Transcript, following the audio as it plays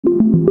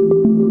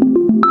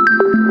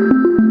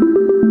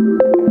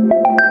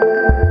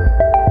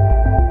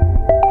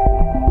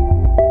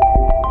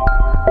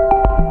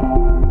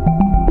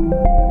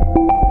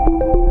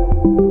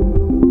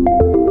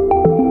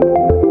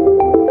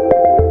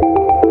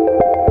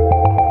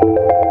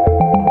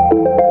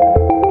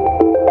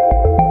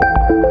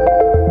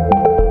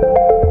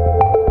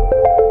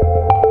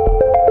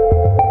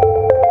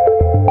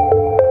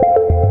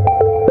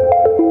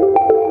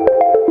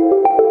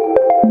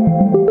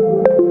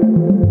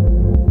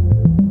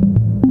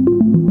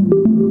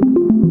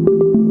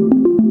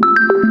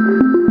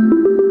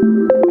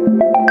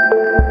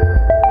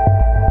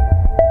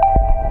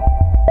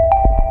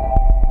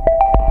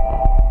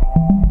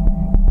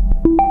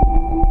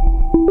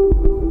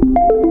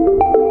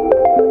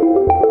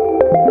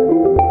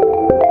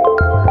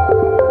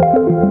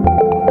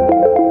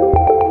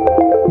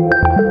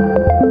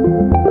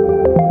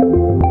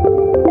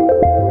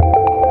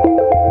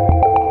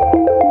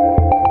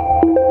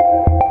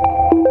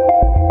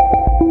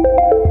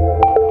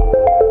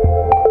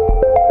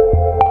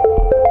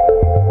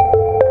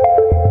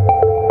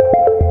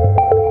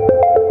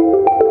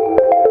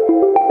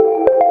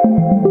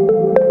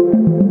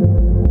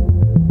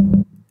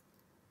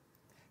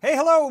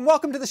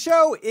the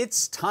show.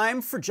 It's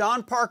time for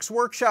John Park's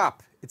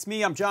workshop. It's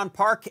me, I'm John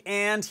Park,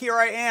 and here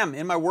I am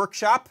in my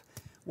workshop.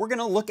 We're going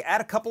to look at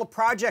a couple of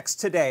projects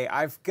today.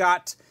 I've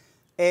got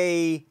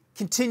a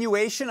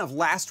continuation of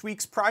last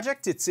week's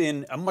project. It's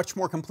in a much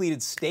more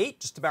completed state,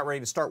 just about ready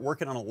to start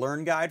working on a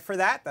learn guide for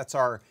that. That's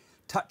our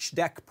touch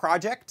deck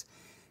project.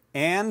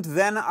 And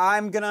then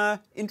I'm going to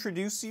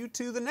introduce you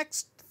to the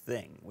next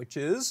thing, which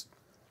is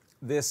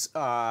this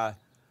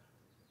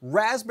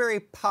Raspberry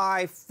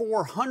Pi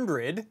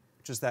 400,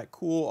 which is that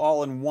cool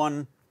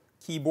all-in-one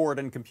keyboard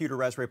and computer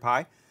Raspberry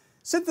Pi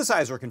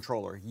synthesizer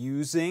controller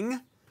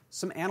using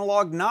some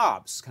analog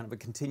knobs, kind of a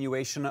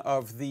continuation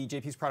of the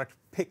JP's product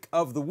pick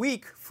of the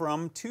week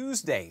from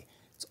Tuesday.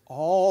 It's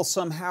all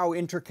somehow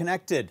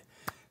interconnected.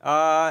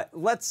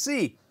 Let's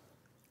see.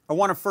 I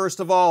want to first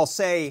of all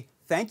say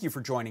thank you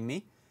for joining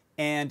me.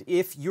 And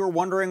if you're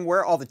wondering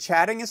where all the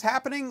chatting is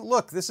happening,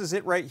 look, this is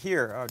it right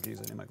here. Oh, geez,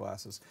 I need my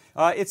glasses.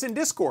 It's in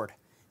Discord.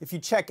 If you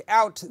check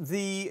out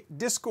the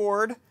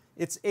Discord,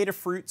 it's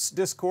Adafruit's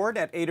Discord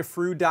at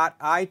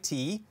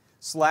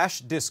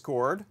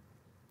adafru.it/Discord.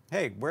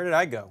 Hey, where did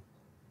I go?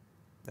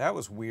 That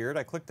was weird.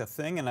 I clicked a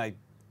thing and I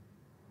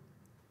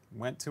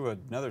went to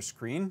another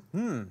screen.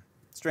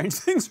 Strange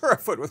things are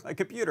afoot with my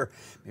computer.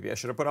 Maybe I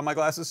should have put on my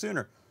glasses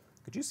sooner.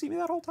 Could you see me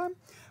that whole time?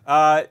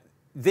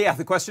 Yeah,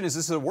 the question is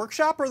this a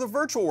workshop or the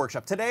virtual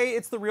workshop? Today,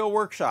 it's the real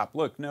workshop.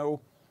 Look,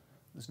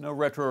 there's no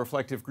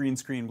retro-reflective green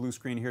screen, blue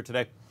screen here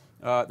today.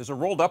 There's a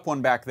rolled up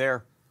one back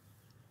there,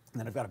 and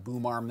then I've got a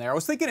boom arm there. I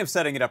was thinking of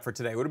setting it up for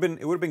today. It would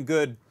have been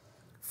good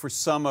for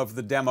some of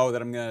the demo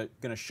that I'm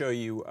gonna show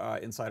you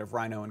inside of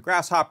Rhino and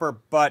Grasshopper,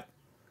 but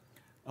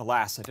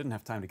alas, I didn't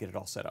have time to get it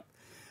all set up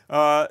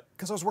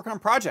because I was working on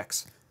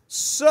projects.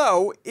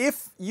 So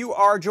if you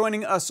are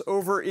joining us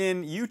over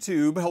in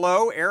YouTube,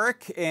 hello,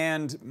 Eric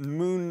and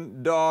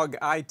Moondog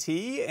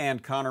IT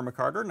and Connor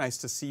McCarter. Nice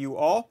to see you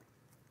all.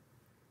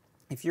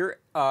 If you're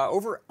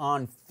over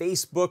on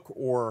Facebook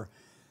or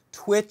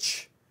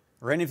Twitch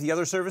or any of the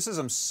other services,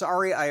 I'm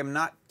sorry I am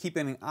not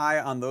keeping an eye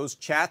on those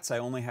chats. I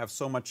only have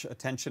so much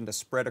attention to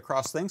spread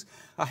across things.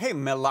 Hey,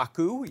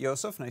 Melaku,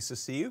 Yosef, nice to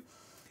see you.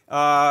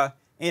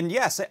 And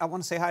yes, I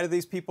want to say hi to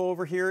these people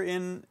over here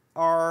in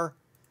our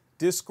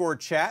Discord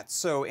chat.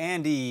 So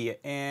Andy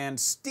and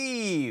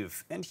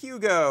Steve and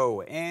Hugo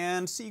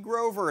and C.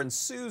 Grover and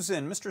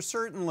Susan, Mr.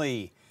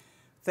 Certainly,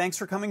 thanks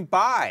for coming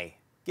by.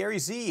 Gary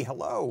Z,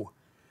 hello.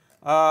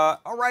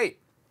 All right,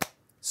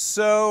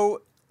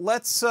 so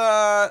let's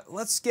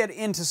get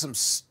into some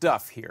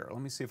stuff here.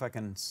 Let me see if I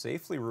can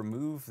safely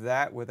remove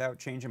that without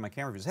changing my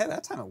camera views. Hey,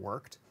 that time it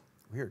worked.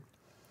 Weird.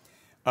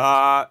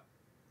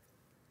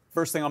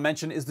 First thing I'll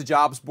mention is the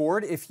jobs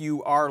board. If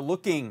you are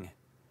looking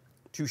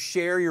to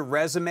share your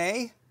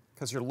resume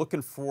because you're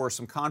looking for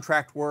some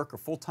contract work or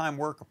full-time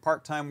work or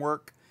part-time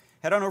work,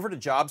 head on over to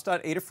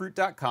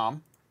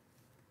jobs.adafruit.com.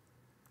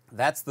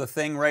 That's the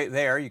thing right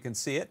there. You can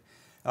see it.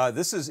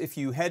 This is if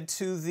you head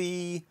to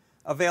the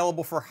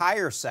available for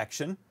hire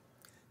section,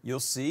 you'll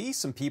see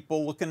some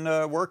people looking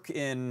to work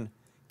in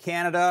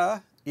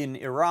Canada, in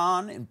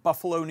Iran, in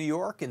Buffalo, New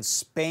York, in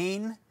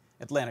Spain,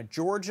 Atlanta,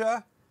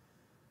 Georgia,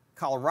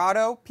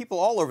 Colorado, people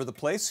all over the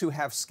place who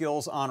have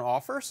skills on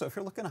offer. So if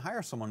you're looking to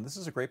hire someone, this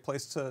is a great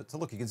place to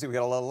look. You can see we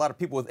got a lot of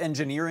people with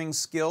engineering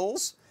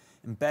skills,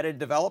 embedded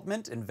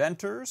development,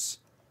 inventors,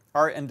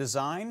 art and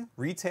design,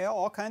 retail,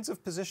 all kinds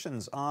of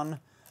positions on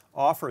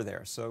offer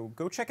there. So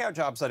go check out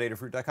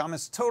jobs.adafruit.com.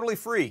 It's totally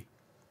free.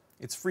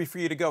 It's free for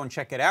you to go and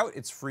check it out.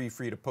 It's free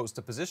for you to post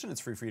a position.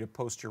 It's free for you to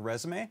post your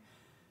resume.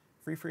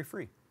 Free, free,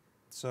 free.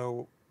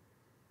 So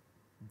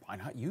why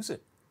not use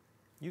it?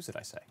 Use it,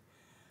 I say.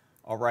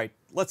 All right,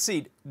 let's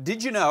see.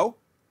 Did you know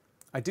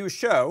I do a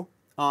show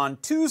on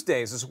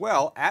Tuesdays as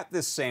well at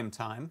this same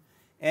time,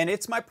 and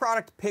it's my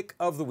product pick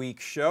of the week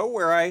show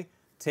where I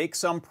take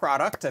some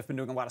product. I've been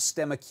doing a lot of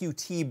Stemma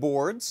QT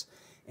boards,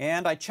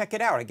 and I check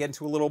it out. I get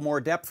into a little more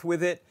depth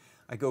with it.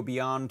 I go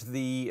beyond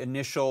the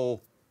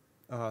initial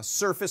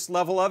surface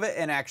level of it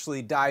and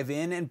actually dive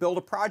in and build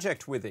a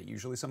project with it,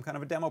 usually some kind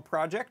of a demo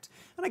project.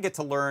 And I get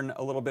to learn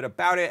a little bit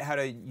about it, how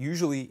to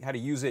use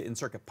it in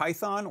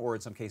CircuitPython or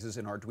in some cases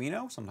in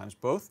Arduino, sometimes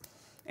both.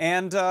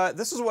 And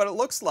this is what it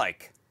looks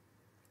like.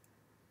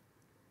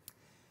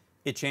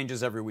 It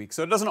changes every week.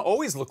 So it doesn't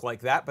always look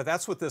like that, but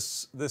that's what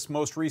this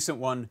most recent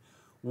one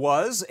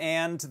was.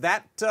 And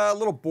that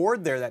little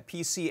board there, that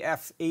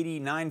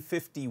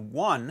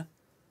PCF8951,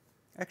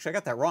 actually I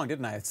got that wrong,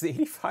 didn't I? It's the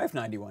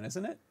 8591,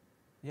 isn't it?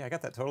 Yeah, I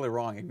got that totally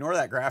wrong. Ignore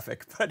that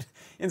graphic. But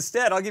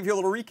instead, I'll give you a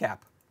little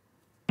recap.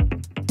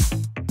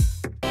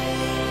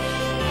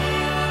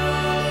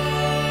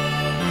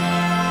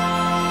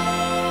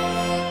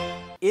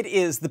 It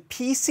is the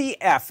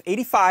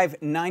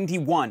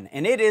PCF8591,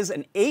 and it is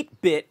an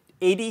 8-bit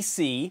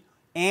ADC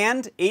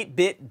and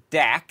 8-bit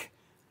DAC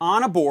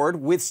on a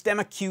board with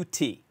Stemma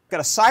QT. Got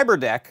a Cyber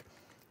deck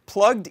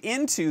plugged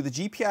into the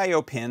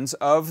GPIO pins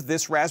of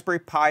this Raspberry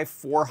Pi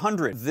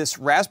 400. This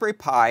Raspberry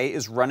Pi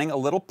is running a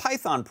little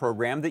Python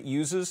program that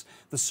uses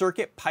the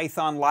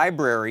CircuitPython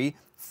library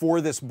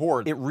for this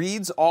board. It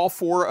reads all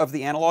 4 of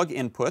the analog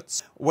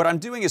inputs. What I'm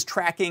doing is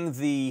tracking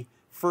the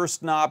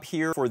first knob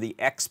here for the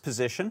X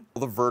position,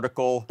 the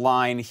vertical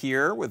line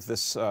here with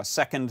this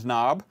second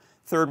knob.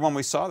 Third one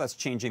we saw, that's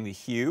changing the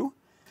hue.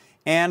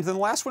 And then the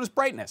last one is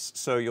brightness.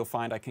 So you'll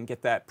find I can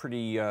get that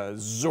pretty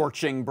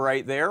zorching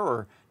bright there,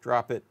 or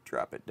drop it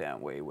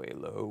down way, way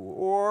low,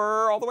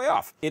 or all the way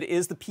off. It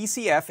is the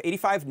PCF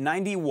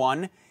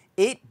 8591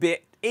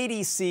 8-bit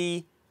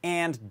ADC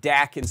and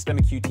DAC in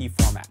STEMMA QT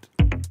format.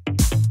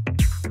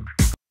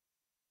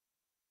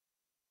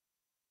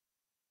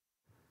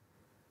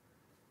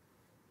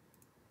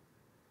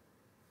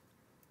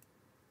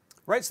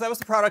 Right, so that was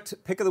the product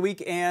pick of the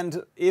week,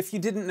 and if you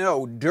didn't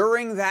know,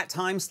 during that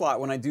time slot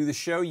when I do the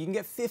show, you can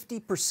get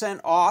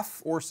 50%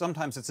 off, or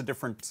sometimes it's a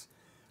different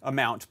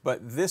amount,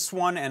 but this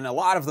one and a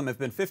lot of them have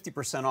been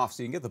 50% off,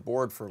 so you can get the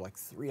board for like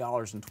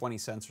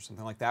 $3.20 or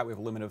something like that. We have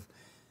a limit of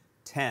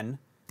 10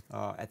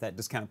 at that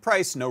discounted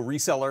price, no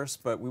resellers,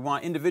 but we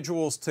want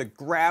individuals to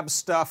grab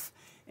stuff,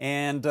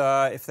 and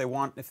if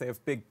they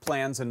have big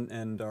plans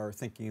and are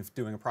thinking of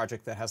doing a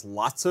project that has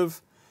lots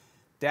of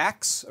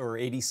DACs, or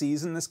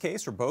ADCs in this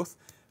case, or both,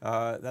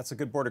 that's a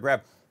good board to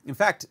grab. In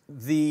fact,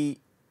 the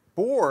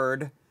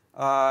board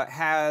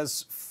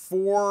has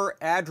 4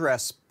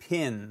 address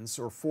pins,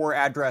 or 4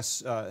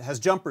 address, has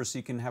jumpers, so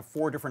you can have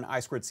 4 different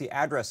I2C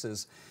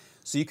addresses.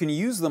 So you can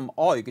use them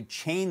all, you could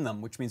chain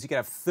them, which means you could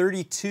have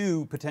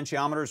 32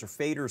 potentiometers or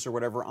faders or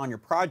whatever on your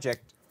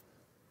project,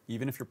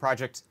 even if your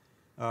project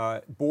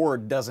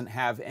board doesn't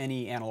have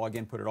any analog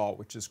input at all,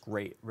 which is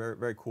great. Very,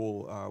 very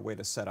cool way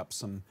to set up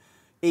some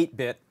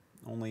 8-bit,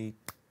 only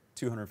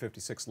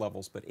 256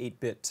 levels, but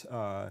 8-bit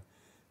ADC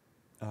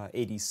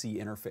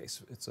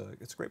interface. It's a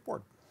great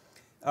board.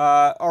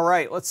 All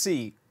right, let's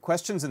see.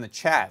 Questions in the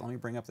chat. Let me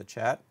bring up the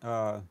chat.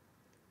 That's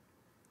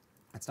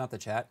not the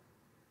chat.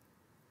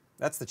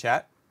 That's the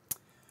chat.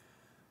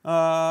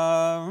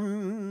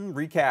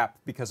 Recap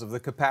because of the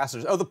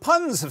capacitors. Oh, the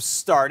puns have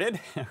started.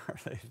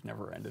 They've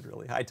never ended,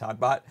 really. Hi,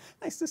 Toddbot.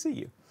 Nice to see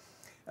you.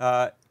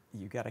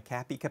 You got a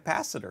Cappy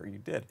capacitor. You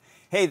did.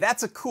 Hey,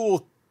 that's a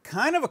cool,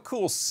 kind of a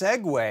cool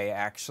segue,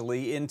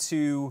 actually,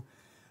 into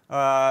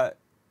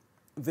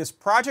this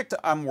project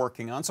I'm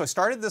working on. So I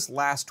started this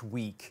last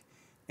week,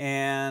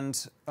 and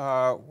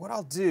what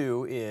I'll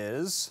do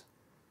is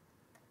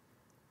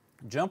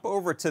jump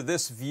over to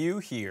this view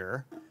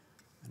here.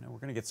 I know we're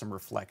going to get some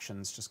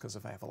reflections just because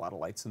if I have a lot of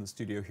lights in the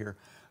studio here.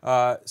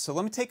 So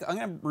let me I'm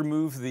going to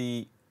remove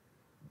the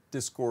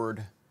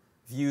Discord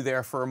view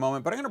there for a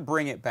moment, but I'm going to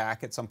bring it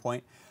back at some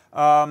point.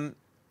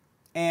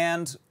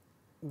 And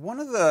one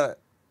of the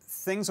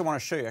things I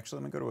want to show you,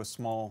 actually, let me go to a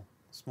small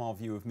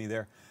view of me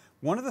there.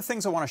 One of the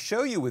things I want to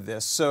show you with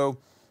this, so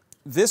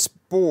this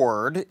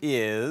board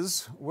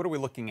is, what are we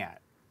looking at?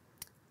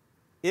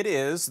 It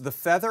is the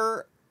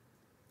Feather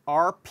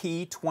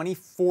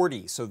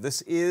RP2040. So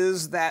this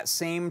is that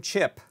same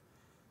chip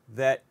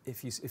that,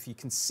 if you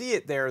can see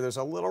it there, there's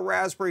a little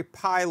Raspberry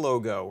Pi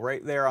logo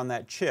right there on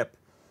that chip.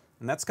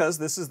 And that's because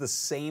this is the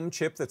same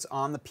chip that's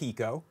on the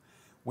Pico.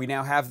 We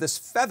now have this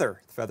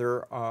Feather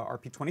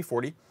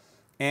RP2040.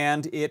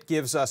 And it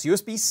gives us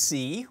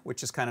USB-C,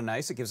 which is kind of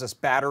nice. It gives us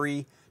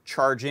battery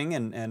charging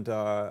and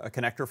a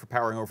connector for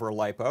powering over a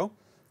LiPo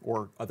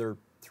or other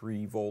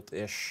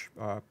 3-volt-ish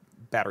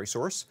battery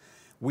source.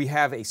 We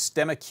have a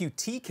STEMMA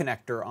QT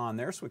connector on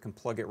there, so we can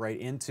plug it right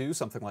into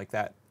something like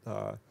that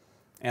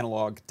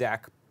analog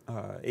DAC,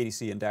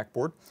 ADC and DAC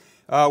board.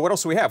 What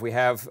else do we have? We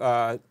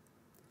have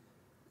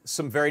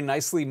some very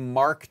nicely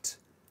marked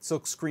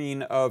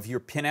silkscreen of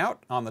your pinout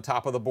on the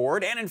top of the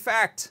board. And in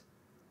fact,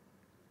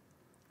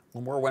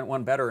 Lamore went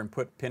one better and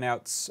put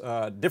pinouts,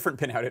 different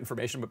pinout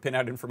information, but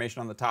pinout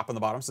information on the top and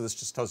the bottom. So this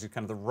just tells you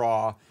kind of the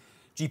raw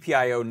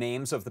GPIO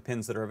names of the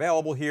pins that are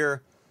available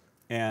here.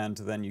 And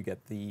then you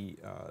get the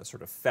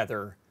sort of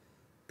Feather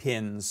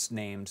pins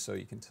named, so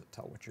you can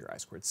tell what your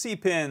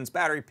I2C pins,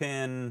 battery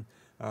pin,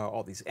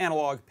 all these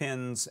analog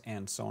pins,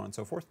 and so on and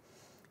so forth.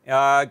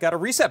 Got a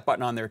reset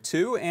button on there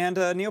too, and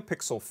a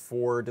NeoPixel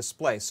for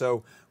display.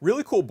 So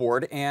really cool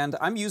board, and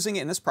I'm using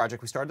it in this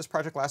project. We started this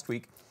project last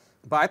week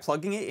by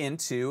plugging it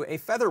into a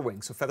Feather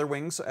Wing. So Feather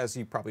Wings, as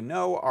you probably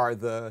know, are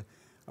the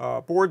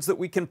boards that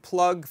we can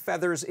plug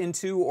feathers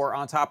into or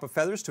on top of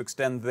feathers to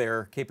extend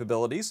their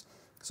capabilities.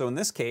 So in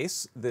this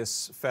case,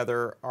 this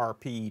Feather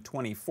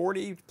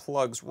RP2040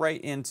 plugs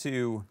right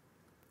into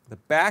the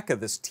back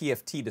of this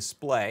TFT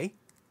display.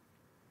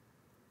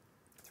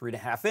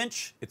 3.5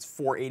 inch, it's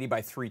 480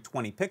 by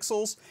 320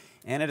 pixels,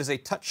 and it is a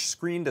touch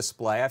screen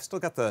display. I've still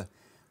got the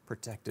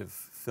protective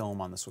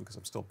film on this one because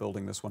I'm still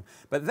building this one.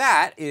 But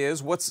that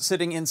is what's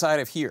sitting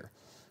inside of here.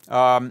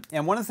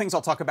 And one of the things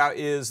I'll talk about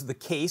is the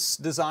case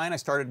design. I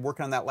started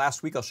working on that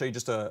last week. I'll show you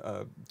just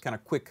a kind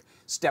of quick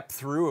step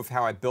through of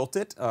how I built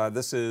it.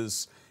 This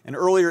is an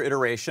earlier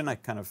iteration. I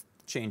kind of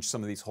changed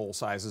some of these hole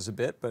sizes a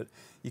bit, but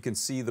you can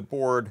see the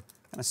board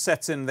kind of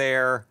sets in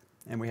there,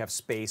 and we have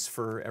space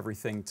for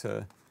everything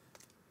to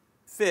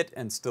fit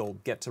and still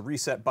get to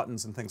reset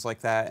buttons and things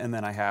like that. And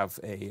then I have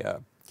a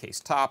case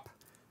top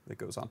that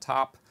goes on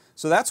top.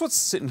 So that's what's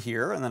sitting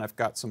here, and then I've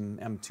got some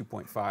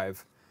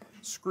M2.5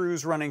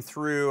 screws running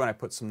through, and I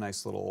put some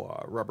nice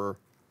little rubber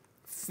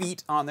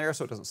feet on there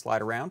so it doesn't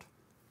slide around.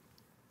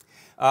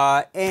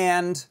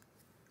 And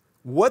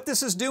what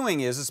this is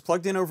doing is it's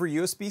plugged in over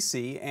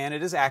USB-C, and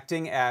it is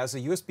acting as a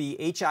USB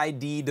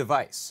HID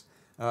device.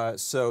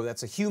 So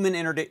that's a human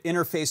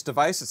interface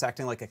device. It's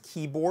acting like a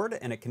keyboard,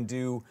 and it can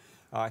do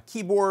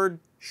keyboard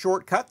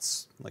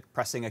shortcuts, like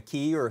pressing a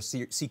key or a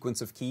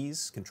sequence of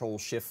keys,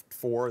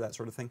 Control-Shift-4, that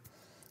sort of thing.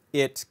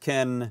 It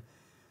can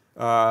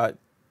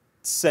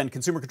send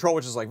consumer control,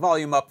 which is like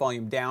volume up,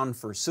 volume down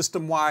for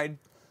system-wide.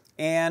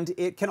 And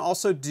it can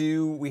also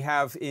do, we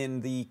have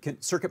in the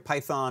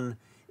CircuitPython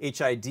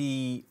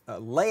HID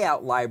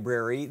layout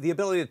library, the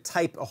ability to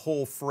type a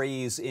whole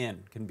phrase in.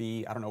 It can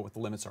be, I don't know what the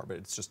limits are, but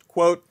it's just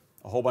quote,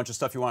 a whole bunch of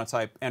stuff you want to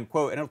type, end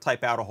quote, and it'll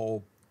type out a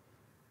whole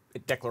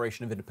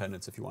Declaration of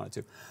Independence if you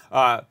wanted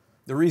to.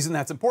 The reason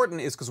that's important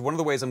is because one of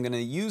the ways I'm going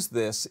to use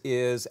this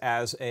is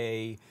as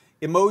a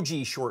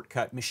emoji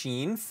shortcut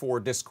machine for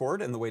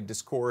Discord, and the way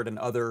Discord and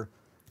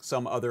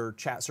some other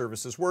chat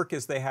services work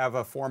is they have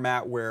a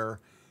format where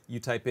you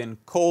type in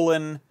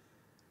colon,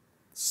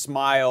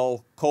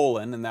 smile,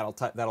 colon, and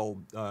that'll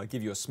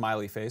give you a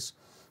smiley face.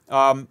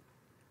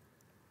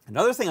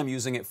 Another thing I'm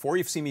using it for,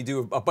 you've seen me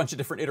do a bunch of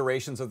different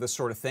iterations of this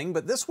sort of thing,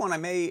 but this one I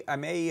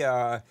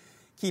may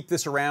keep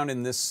this around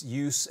in this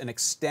use and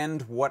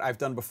extend what I've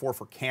done before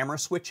for camera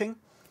switching.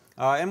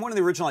 And one of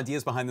the original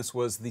ideas behind this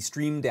was the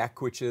Stream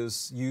Deck, which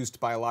is used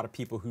by a lot of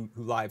people who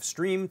live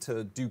stream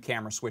to do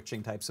camera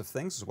switching types of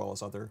things, as well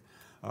as other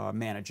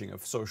managing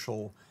of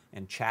social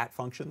and chat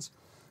functions.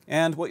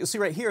 And what you'll see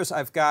right here is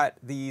I've got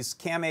these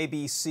Cam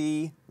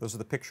ABC, those are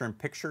the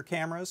picture-in-picture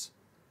cameras.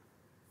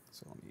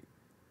 So you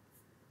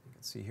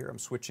can see here I'm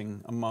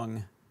switching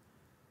among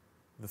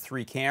the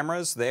three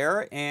cameras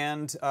there,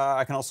 and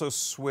I can also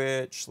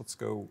switch, let's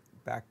go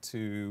back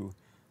to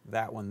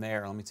that one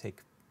there. Let me take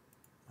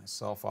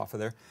myself off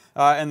of there.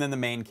 And then the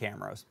main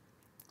cameras.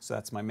 So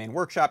that's my main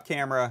workshop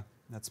camera,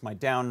 that's my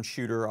down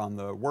shooter on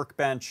the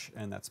workbench,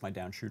 and that's my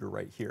down shooter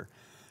right here.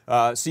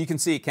 So you can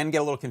see it can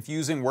get a little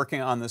confusing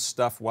working on this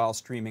stuff while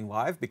streaming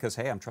live because,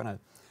 hey, I'm trying to,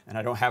 and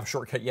I don't have a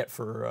shortcut yet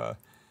for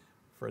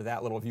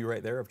that little view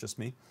right there of just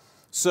me.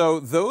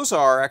 So those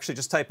are actually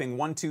just typing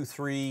 1, 2,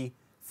 3,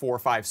 4,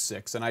 5,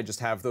 6, and I just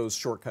have those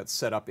shortcuts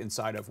set up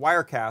inside of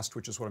Wirecast,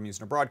 which is what I'm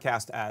using to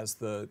broadcast, as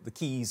the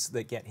keys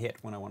that get hit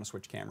when I want to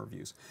switch camera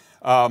views.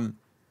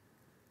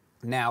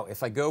 Now,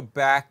 if I go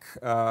back,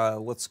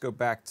 let's go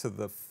back to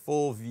the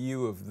full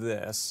view of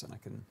this, and I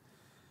can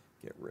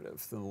get rid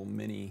of the little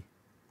mini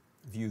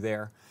view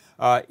there.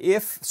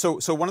 So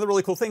one of the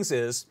really cool things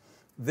is,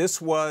 this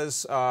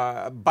was,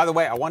 by the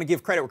way, I want to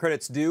give credit where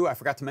credit's due. I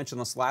forgot to mention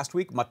this last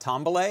week.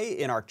 Matambale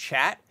in our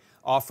chat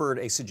offered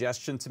a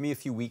suggestion to me a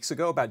few weeks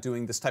ago about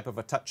doing this type of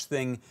a touch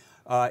thing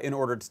in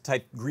order to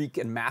type Greek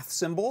and math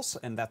symbols,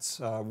 and that's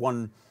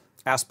one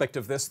aspect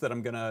of this that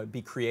I'm going to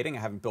be creating. I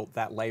haven't built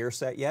that layer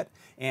set yet.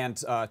 And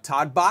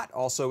Toddbot,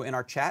 also in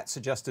our chat,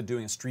 suggested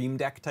doing a Stream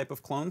Deck type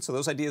of clone. So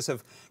those ideas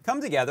have come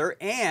together,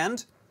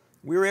 and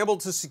we were able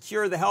to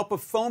secure the help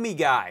of Foamy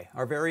Guy,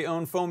 our very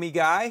own Foamy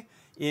Guy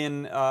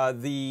in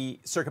the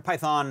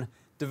CircuitPython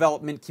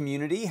development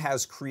community,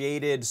 has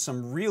created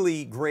some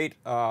really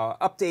great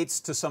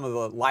updates to some of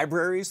the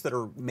libraries that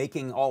are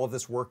making all of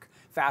this work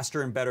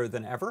faster and better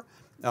than ever,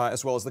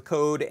 as well as the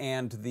code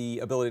and the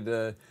ability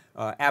to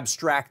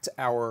abstract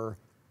our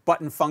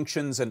button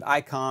functions and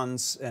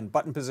icons and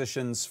button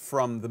positions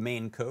from the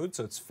main code,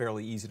 so it's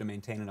fairly easy to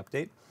maintain and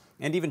update,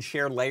 and even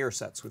share layer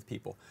sets with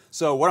people.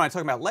 So what am I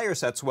talking about layer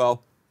sets?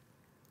 Well,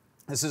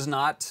 this is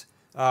not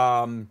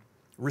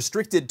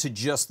restricted to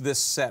just this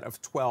set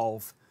of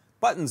 12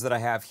 buttons that I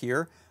have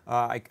here.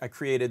 I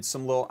created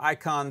some little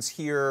icons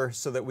here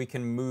so that we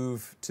can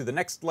move to the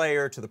next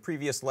layer, to the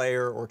previous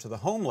layer, or to the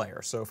home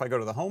layer. So if I go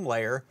to the home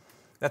layer,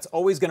 that's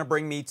always going to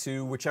bring me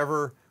to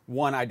whichever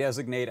one I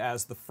designate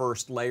as the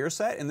first layer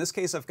set. In this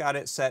case, I've got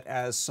it set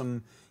as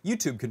some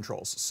YouTube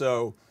controls.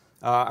 So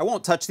I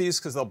won't touch these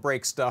because they'll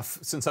break stuff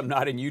since I'm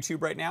not in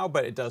YouTube right now,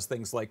 but it does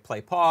things like play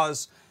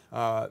pause,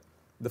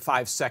 the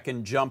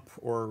 5-second jump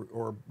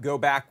or go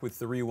back with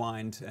the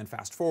rewind and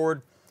fast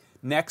forward.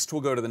 Next,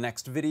 we'll go to the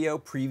next video.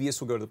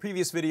 Previous will go to the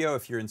previous video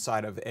if you're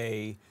inside of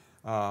a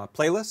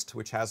playlist,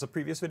 which has a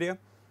previous video.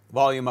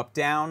 Volume up,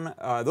 down.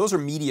 Those are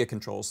media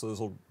controls,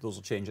 so those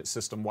will change it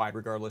system-wide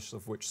regardless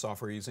of which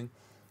software you're using.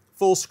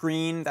 Full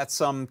screen, that's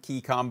some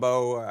key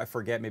combo. I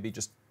forget, maybe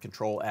just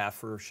Control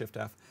F or Shift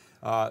F.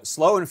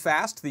 Slow and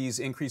fast, these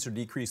increase or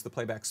decrease the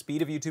playback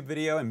speed of YouTube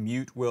video, and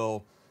mute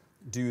will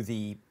do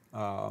the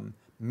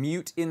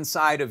mute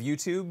inside of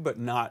YouTube, but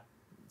not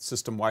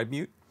system-wide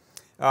mute.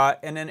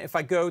 And then if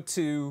I go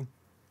to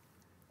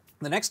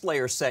the next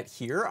layer set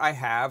here, I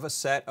have a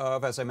set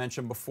of, as I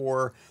mentioned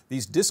before,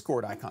 these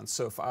Discord icons.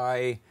 So if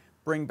I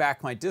bring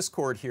back my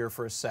Discord here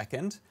for a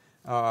second,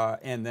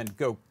 and then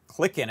go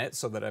click in it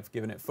so that I've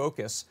given it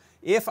focus,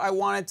 if I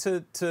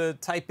wanted to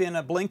type in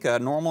a Blinka,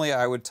 normally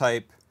I would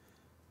type :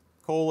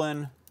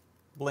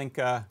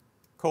 Blinka :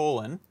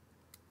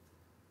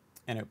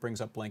 and it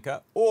brings up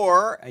Blinka.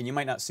 Or, and you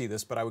might not see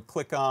this, but I would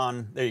click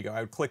on, there you go,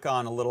 I would click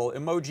on a little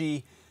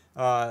emoji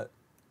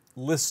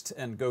list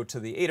and go to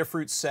the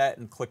Adafruit set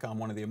and click on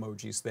one of the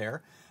emojis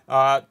there,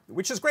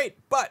 which is great.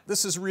 But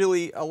this is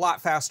really a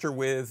lot faster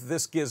with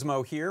this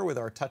gizmo here with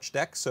our touch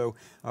deck. So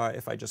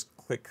if I just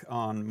click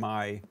on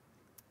my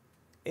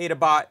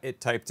Adabot,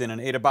 it typed in an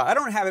Adabot. I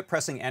don't have it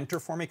pressing enter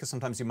for me because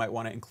sometimes you might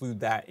want to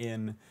include that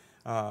in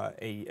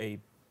a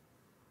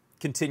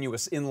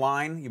continuous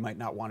inline. You might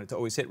not want it to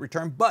always hit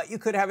return, but you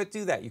could have it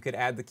do that. You could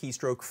add the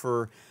keystroke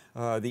for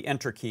the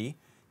enter key,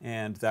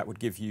 and that would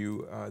give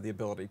you the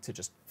ability to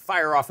just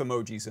fire off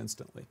emojis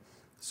instantly.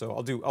 So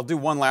I'll do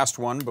one last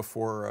one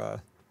before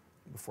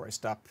I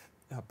stop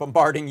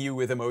bombarding you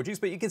with emojis.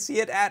 But you can see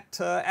it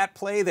at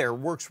play there.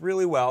 Works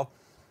really well.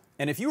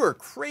 And if you are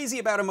crazy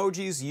about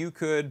emojis, you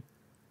could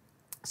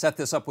set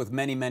this up with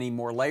many, many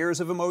more layers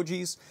of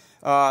emojis.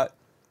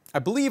 I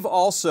believe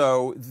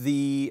also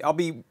I'll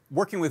be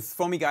working with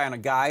Foamy Guy on a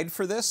guide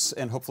for this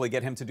and hopefully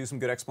get him to do some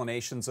good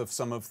explanations of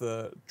some of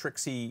the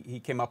tricks he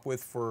came up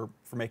with for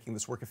making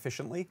this work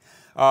efficiently.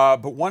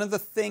 But one of the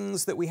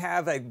things that we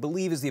have, I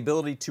believe, is the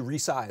ability to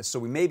resize. So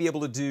we may be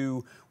able to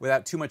do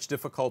without too much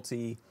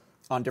difficulty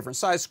on different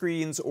size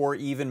screens or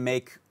even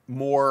make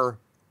more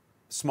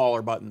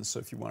smaller buttons. So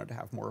if you wanted to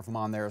have more of them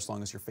on there, as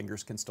long as your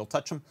fingers can still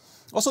touch them.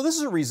 Also, this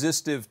is a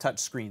resistive touch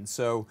screen.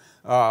 So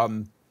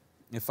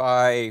if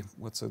let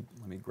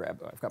me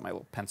grab, I've got my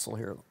little pencil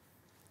here.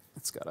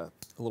 It's got a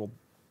little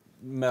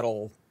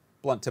metal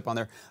blunt tip on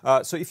there.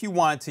 So if you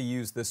wanted to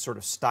use this sort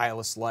of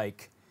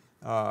stylus-like,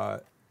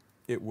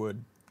 it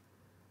would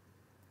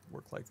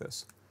work like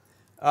this.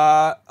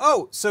 So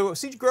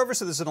CG Grover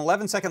said there's an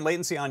 11-second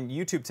latency on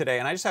YouTube today,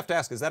 and I just have to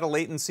ask, is that a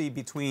latency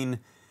between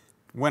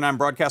when I'm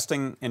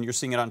broadcasting and you're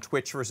seeing it on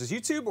Twitch versus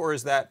YouTube, or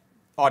is that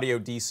audio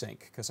desync?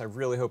 Because I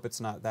really hope it's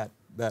not that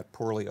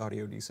poorly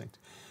audio desynced.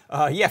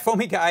 Yeah,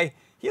 Foamy Guy,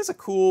 he has a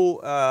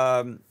cool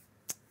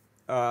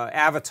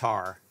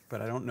avatar,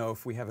 but I don't know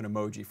if we have an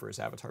emoji for his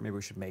avatar. Maybe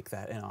we should make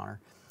that in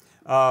honor.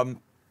 Oh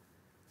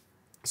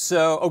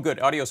good,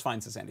 audio's fine,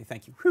 says Andy,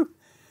 thank you. Whew.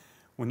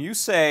 When you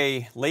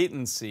say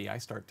latency, I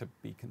start to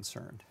be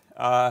concerned.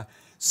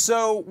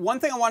 So one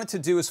thing I wanted to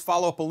do is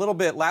follow up a little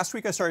bit. Last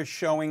week I started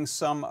showing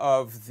some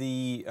of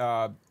the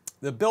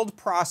build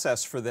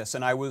process for this,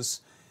 and I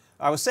was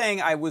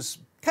saying I was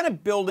kind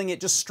of building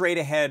it just straight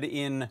ahead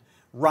in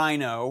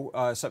Rhino,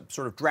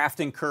 sort of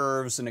drafting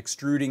curves and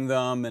extruding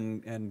them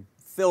and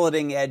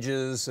filleting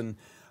edges and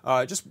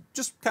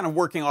just kind of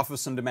working off of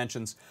some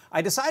dimensions.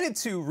 I decided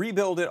to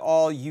rebuild it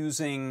all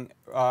using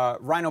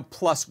Rhino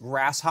plus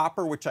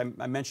Grasshopper, which I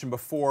mentioned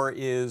before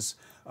is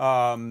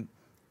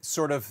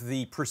sort of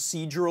the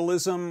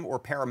proceduralism or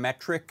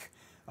parametric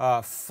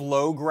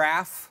flow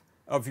graph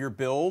of your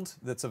build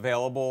that's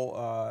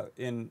available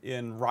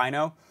in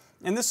Rhino.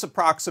 And this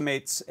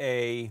approximates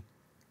a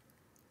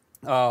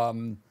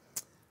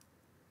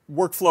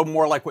workflow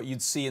more like what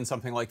you'd see in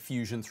something like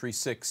Fusion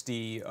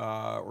 360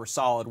 or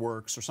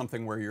SolidWorks or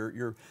something where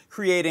you're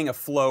creating a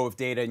flow of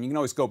data, and you can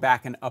always go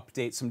back and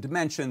update some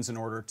dimensions in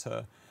order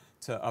to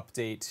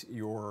update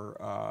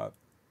your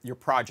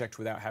project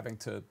without having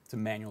to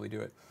manually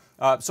do it.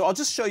 So I'll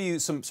just show you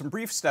some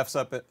brief steps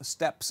of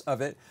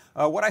it.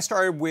 What I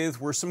started with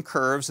were some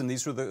curves, and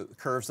these were the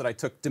curves that I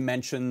took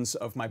dimensions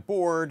of my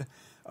board.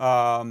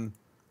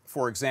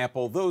 For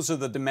example, those are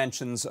the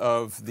dimensions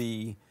of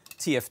the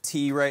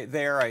TFT right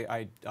there.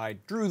 I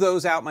drew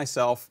those out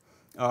myself.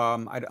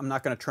 I'm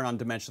not going to turn on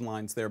dimension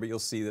lines there, but you'll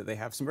see that they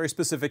have some very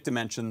specific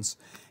dimensions.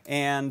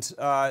 And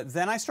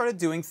then I started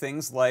doing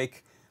things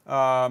like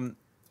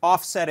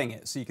offsetting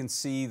it. So you can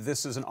see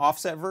this is an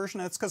offset version.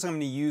 That's because I'm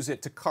going to use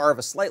it to carve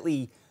a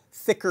slightly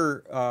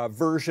thicker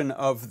version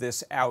of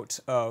this out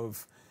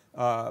of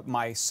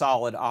my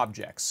solid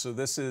objects. So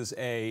this is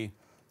a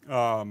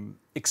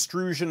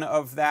extrusion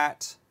of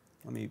that.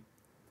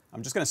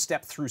 I'm just going to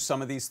step through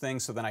some of these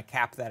things so then I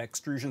cap that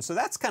extrusion. So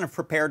that's kind of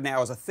prepared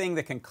now as a thing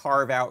that can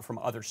carve out from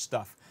other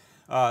stuff.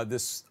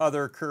 This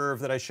other curve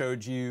that I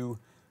showed you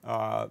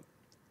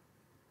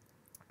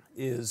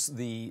is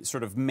the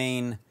sort of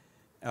main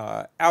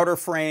outer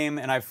frame,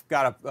 and I've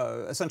got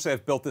essentially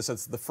I've built this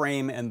as the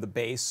frame and the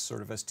base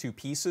sort of as two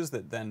pieces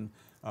that then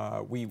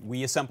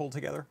we assemble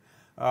together.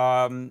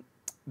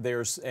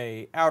 There's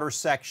a outer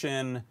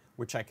section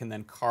which I can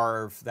then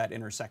carve that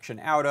intersection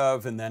out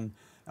of, and then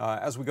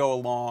as we go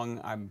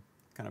along, I'm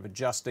kind of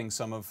adjusting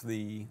some of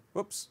the,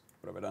 whoops,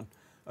 what have I done?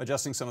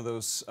 Adjusting some of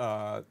those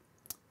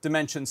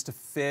dimensions to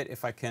fit.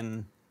 If I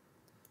can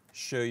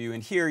show you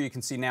in here, you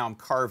can see now I'm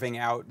carving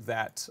out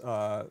that,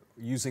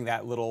 using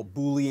that little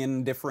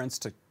Boolean difference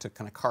to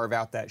kind of carve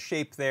out that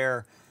shape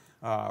there,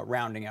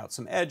 rounding out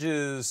some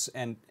edges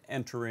and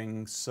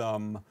entering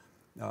some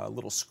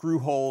little screw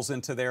holes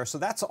into there. So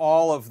that's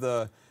all of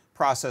the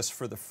process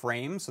for the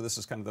frame. So this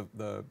is kind of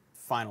the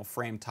final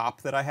frame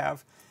top that I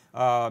have.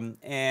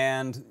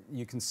 And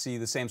you can see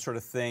the same sort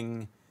of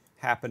thing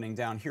happening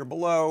down here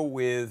below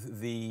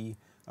with the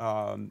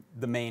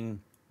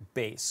main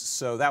base.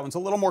 So that one's a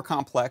little more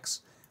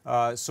complex.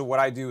 So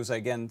what I do is I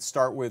again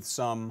start with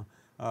some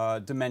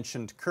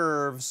dimensioned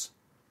curves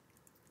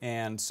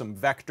and some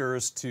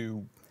vectors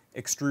to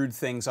extrude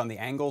things on the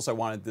angles. I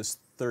wanted this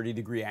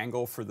 30-degree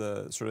angle for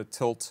the sort of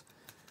tilt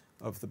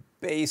of the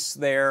base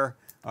there.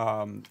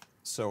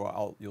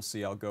 So you'll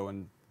see I'll go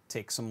and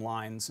take some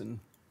lines and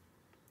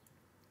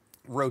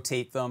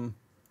rotate them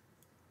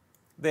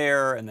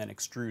there and then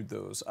extrude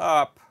those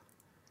up.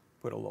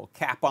 Put a little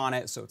cap on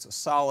it so it's a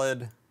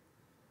solid.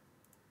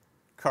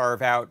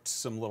 Carve out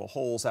some little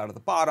holes out of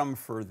the bottom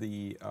for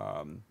the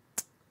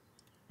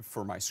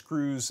for my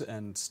screws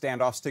and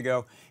standoffs to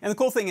go. And the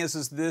cool thing is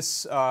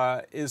this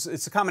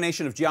it's a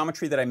combination of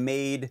geometry that I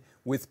made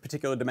with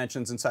particular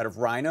dimensions inside of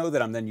Rhino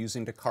that I'm then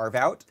using to carve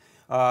out,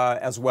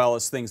 as well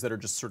as things that are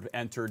just sort of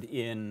entered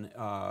in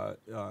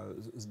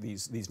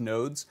these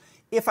nodes.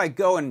 If I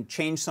go and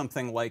change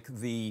something like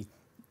the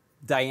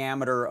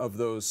diameter of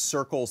those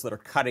circles that are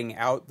cutting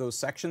out those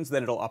sections,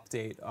 then it'll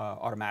update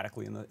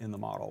automatically in the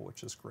model,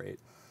 which is great.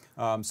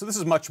 So this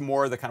is much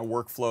more the kind of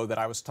workflow that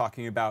I was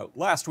talking about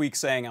last week,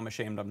 saying I'm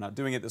ashamed I'm not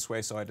doing it this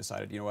way. So I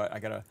decided, you know what, I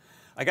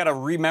gotta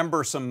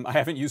remember some. I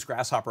haven't used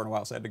Grasshopper in a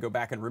while, so I had to go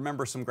back and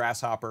remember some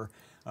Grasshopper,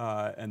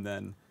 and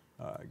then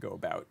go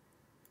about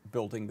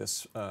building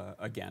this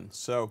again.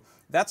 So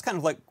that's kind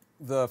of like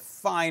the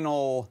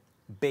final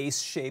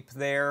base shape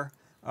there.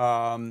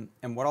 And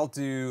what I'll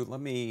do, let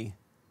me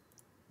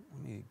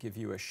give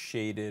you a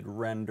shaded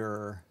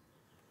render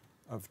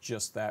of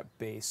just that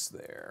base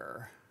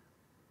there.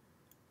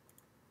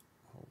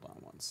 Hold on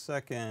one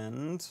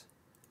second.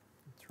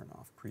 Turn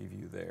off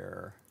preview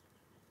there.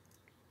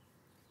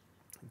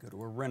 Go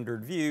to a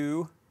rendered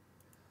view.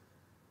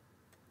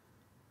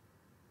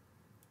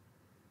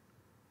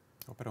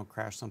 Hope I don't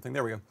crash something.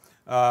 There we go.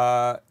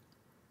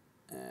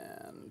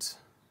 And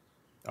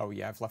oh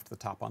yeah, I've left the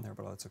top on there,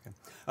 but that's okay.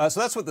 So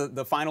that's what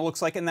the final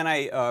looks like, and then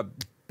I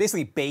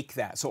basically bake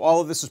that. So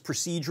all of this is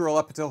procedural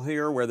up until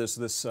here, where there's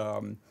this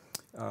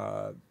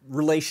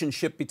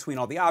relationship between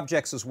all the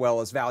objects as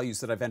well as values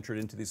that I've entered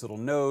into these little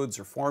nodes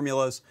or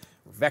formulas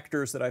or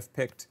vectors that I've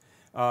picked.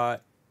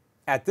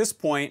 At this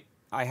point,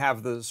 I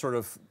have the sort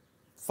of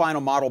final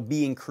model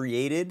being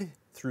created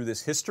through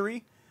this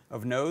history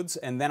of nodes,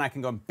 and then I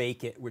can go and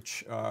bake it,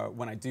 which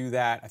when I do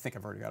that, I think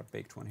I've already got a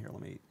baked one here.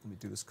 Let me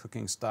do this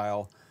cooking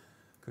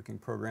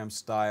program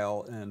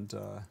style, and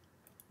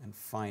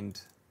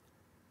find.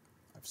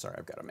 I'm sorry,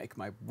 I've got to make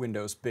my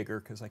windows bigger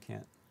because I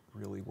can't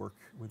really work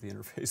with the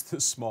interface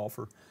this small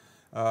for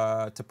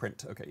to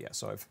print. Okay, yeah.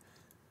 So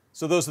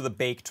those are the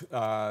baked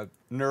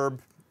NURB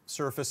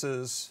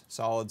surfaces,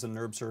 solids and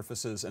NURB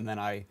surfaces, and then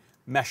I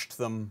meshed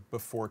them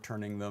before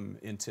turning them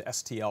into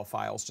STL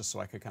files, just so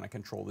I could kind of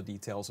control the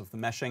details of the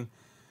meshing.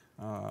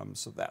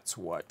 So that's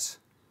what.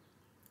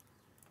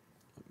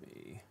 Let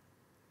me.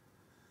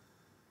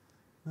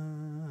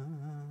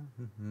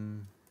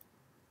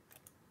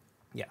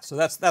 Yeah, so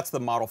that's the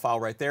model file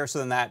right there.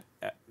 So then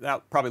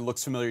that probably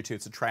looks familiar to you.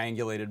 It's a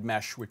triangulated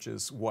mesh, which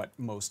is what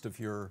most of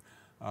your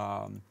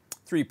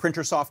 3D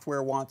printer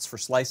software wants for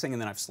slicing,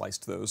 and then I've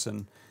sliced those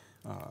and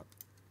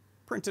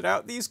printed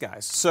out these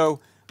guys.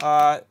 So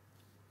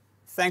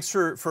thanks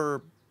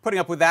for putting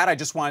up with that. I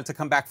just wanted to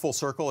come back full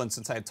circle, and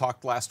since I had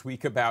talked last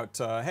week about,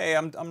 hey,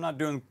 I'm not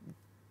doing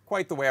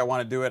quite the way I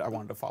want to do it, I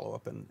wanted to follow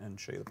up and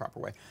show you the proper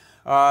way.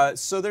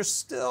 So there's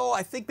still,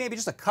 I think, maybe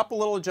just a couple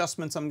little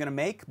adjustments I'm going to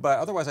make, but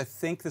otherwise I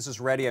think this is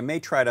ready. I may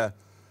try to,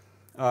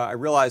 I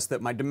realized that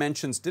my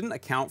dimensions didn't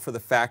account for the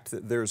fact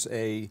that there's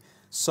a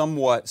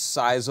somewhat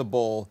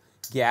sizable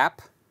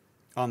gap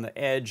on the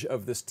edge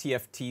of this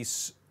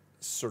TFT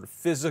sort of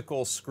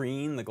physical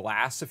screen, the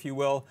glass, if you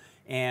will,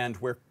 and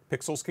where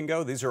pixels can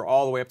go. These are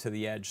all the way up to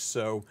the edge.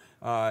 So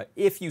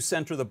if you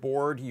center the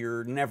board,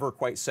 you're never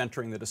quite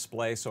centering the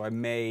display. So I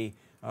may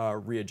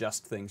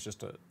readjust things just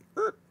to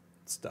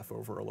stuff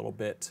over a little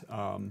bit.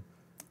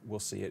 We'll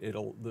see.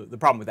 The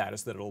problem with that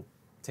is that it'll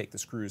take the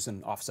screws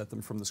and offset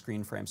them from the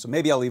screen frame. So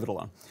maybe I'll leave it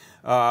alone.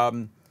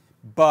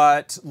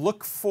 But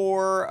look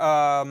for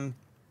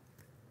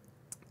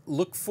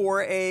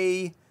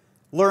a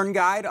Learn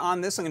guide on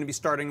this. I'm going to be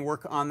starting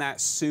work on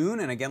that soon.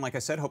 And again, like I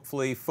said,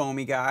 hopefully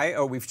Foamy Guy.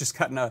 Oh, we've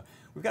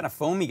got a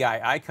Foamy Guy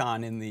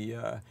icon in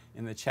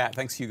the chat.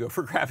 Thanks, Hugo,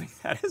 for grabbing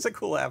that. It's a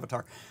cool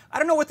avatar. I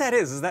don't know what that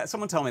is. Is that,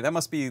 someone tell me? That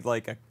must be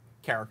like a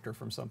character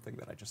from something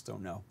that I just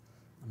don't know.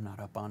 I'm not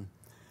up on.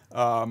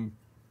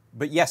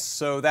 But yes,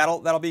 so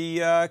that'll be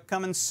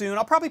coming soon.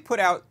 I'll probably put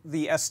out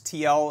the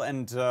STL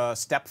and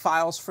step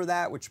files for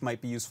that, which might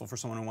be useful for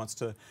someone who wants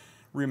to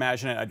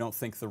reimagine it. I don't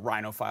think the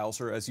Rhino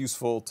files are as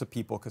useful to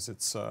people because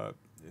it's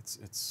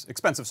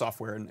expensive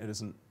software and it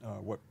isn't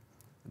what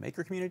the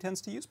maker community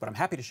tends to use. But I'm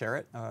happy to share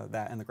it.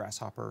 That and the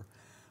Grasshopper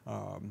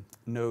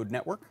node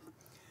network.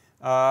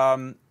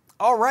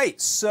 All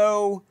right,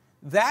 so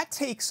that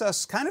takes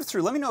us kind of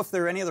through. Let me know if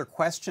there are any other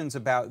questions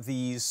about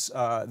these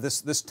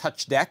this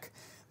touch deck.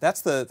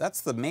 That's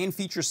the main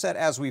feature set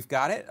as we've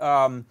got it.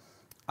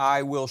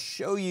 I will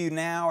show you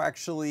now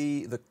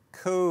actually the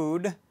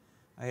code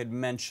I had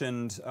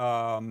mentioned.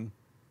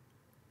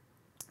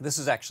 This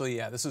is actually,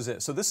 yeah, this is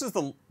it. So this is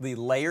the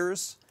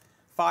layers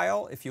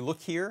file. If you look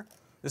here,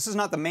 This is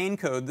not the main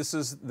code. This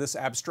is this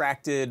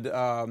abstracted,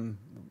 I'm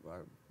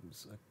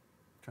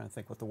trying to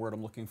think what the word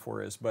I'm looking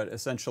for is, but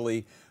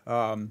essentially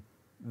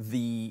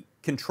the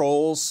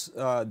controls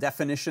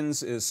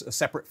definitions is a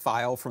separate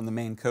file from the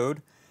main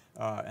code.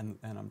 And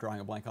I'm drawing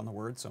a blank on the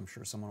word, so I'm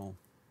sure someone will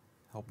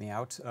help me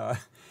out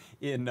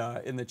in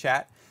the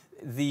chat.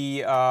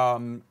 The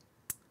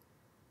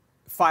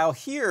file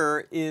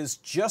here is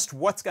just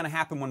what's going to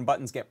happen when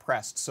buttons get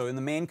pressed. So in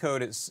the main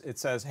code, it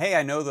says, hey,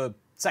 I know the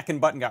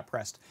second button got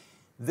pressed.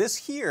 This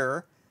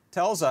here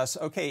tells us,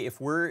 okay,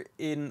 if we're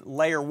in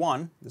layer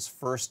 1, this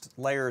first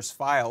layer's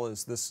file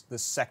is this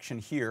section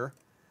here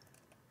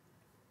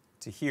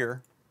to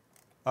here.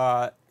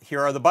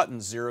 Here are the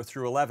buttons, 0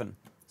 through 11.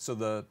 So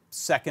the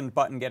second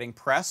button getting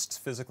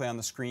pressed physically on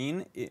the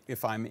screen,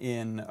 if I'm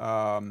in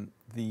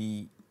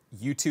the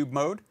YouTube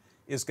mode,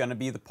 is going to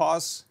be the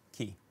pause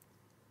key.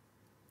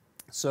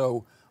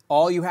 So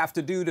all you have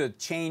to do to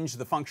change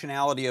the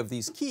functionality of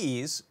these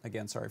keys,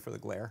 again, sorry for the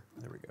glare,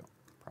 there we go,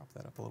 prop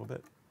that up a little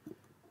bit,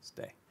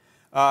 stay,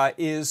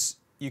 is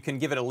you can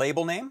give it a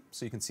label name,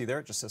 so you can see there,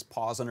 it just says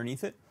pause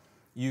underneath it.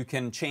 You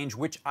can change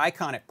which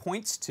icon it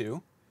points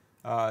to.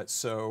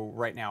 So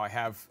right now I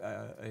have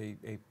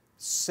a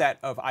set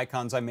of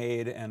icons I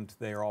made, and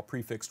they are all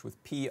prefixed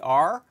with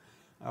PR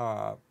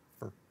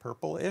for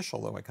purple-ish,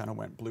 although I kind of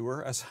went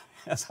bluer as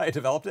I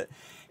developed it.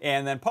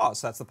 And then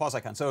pause, that's the pause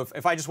icon. So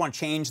if I just want to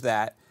change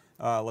that,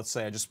 let's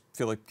say I just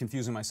feel like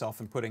confusing myself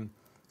and putting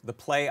the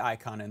play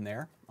icon in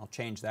there, I'll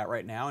change that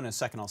right now. In a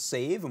second I'll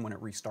save, and when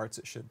it restarts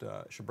it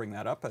should bring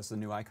that up as the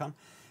new icon.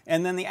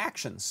 And then the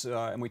actions,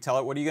 and we tell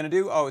it, what are you going to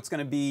do? Oh, it's going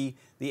to be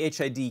the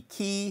HID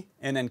key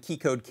and then key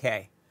code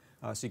K.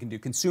 So you can do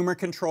consumer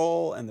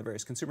control and the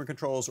various consumer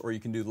controls, or you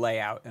can do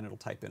layout and it'll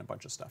type in a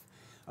bunch of stuff.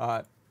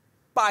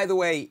 By the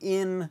way,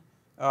 in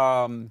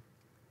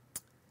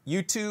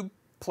YouTube,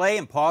 play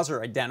and pause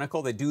are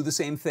identical. They do the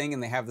same thing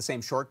and they have the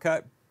same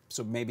shortcut.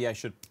 So maybe I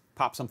should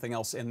pop something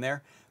else in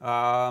there.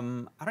 I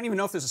don't even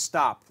know if there's a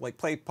stop. Like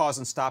play, pause,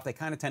 and stop, they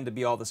kind of tend to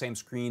be all the same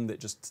screen that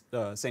just,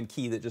 same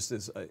key that just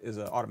is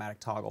an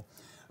automatic toggle.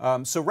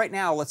 So right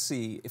now, let's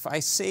see, if I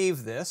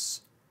save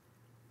this,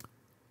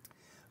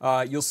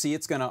 you'll see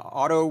it's going to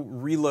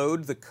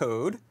auto-reload the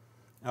code.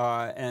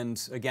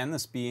 And again,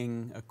 this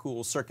being a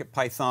cool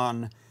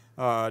CircuitPython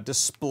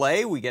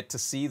display, we get to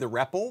see the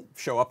REPL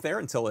show up there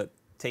until it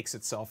takes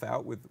itself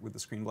out with the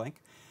screen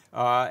blank.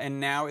 And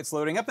now it's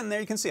loading up, and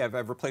there you can see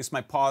I've replaced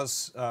my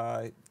pause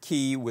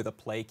key with a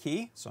play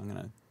key. So I'm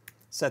going to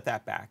set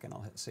that back, and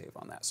I'll hit save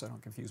on that so I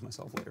don't confuse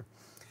myself later.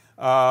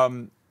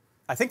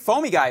 I think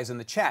Foamy Guy is in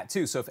the chat,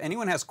 too. So if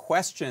anyone has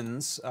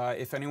questions,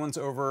 if anyone's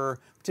over,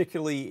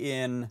 particularly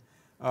in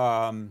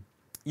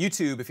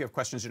YouTube, if you have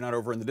questions, you're not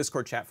over in the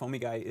Discord chat, Foamy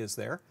Guy is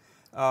there.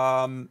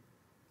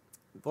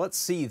 Let's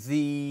see,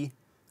 the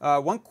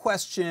one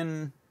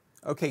question,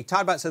 okay,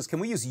 Toddbot says, can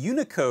we use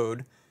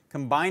Unicode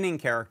combining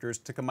characters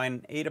to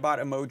combine Adabot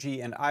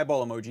emoji and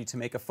eyeball emoji to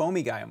make a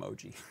Foamy Guy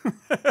emoji?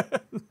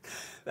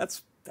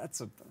 That's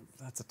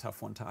a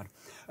tough one, Todd.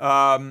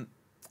 A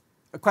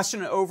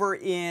question over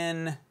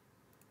in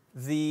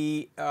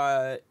the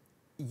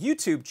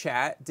YouTube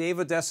chat, Dave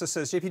Odessa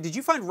says, JP, did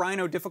you find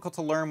Rhino difficult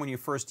to learn when you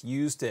first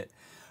used it?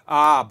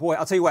 Boy,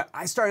 I'll tell you what,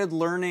 I started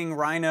learning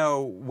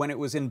Rhino when it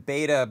was in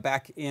beta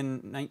back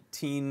in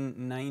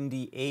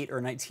 1998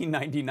 or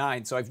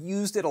 1999, so I've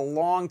used it a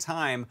long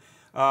time,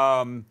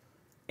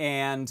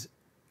 and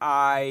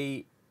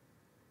I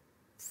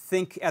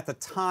think at the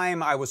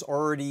time I was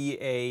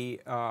already a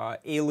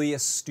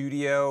Alias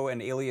Studio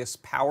and Alias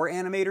Power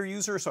Animator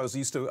user, so I was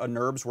used to a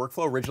NURBS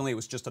workflow. Originally it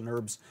was just a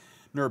NURBS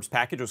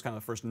package. It was kind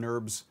of the first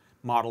NURBS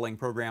modeling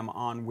program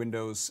on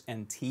Windows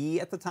NT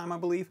at the time, I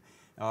believe.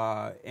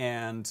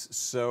 And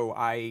so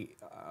I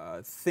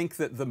think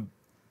that the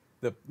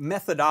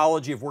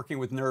methodology of working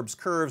with NURBS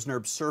curves,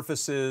 NURBS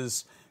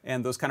surfaces,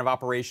 and those kind of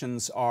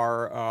operations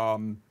are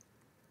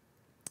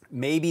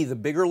maybe the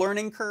bigger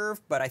learning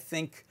curve, but I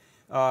think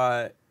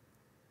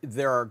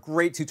there are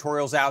great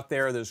tutorials out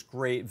there. There's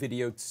great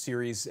video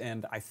series,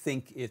 and I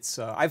think it's,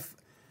 I've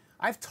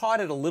taught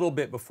it a little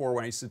bit before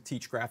when I used to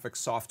teach graphics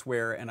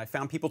software, and I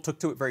found people took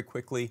to it very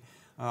quickly.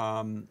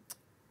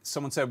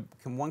 Someone said,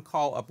 can one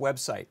call up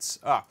websites?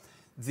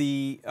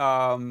 The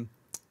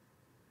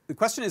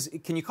question is,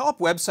 can you call up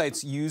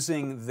websites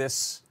using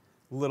this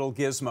little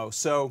gizmo?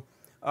 So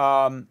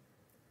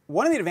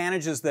one of the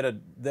advantages that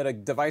a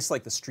device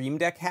like the Stream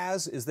Deck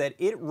has is that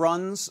it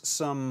runs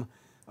some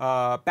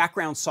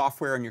background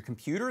software on your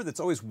computer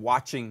that's always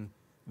watching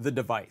the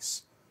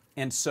device.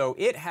 And so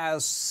it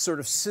has sort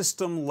of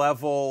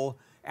system-level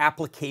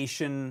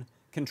application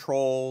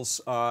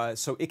controls,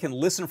 so it can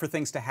listen for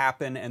things to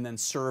happen and then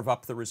serve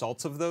up the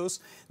results of those.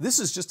 This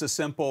is just a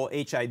simple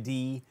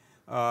HID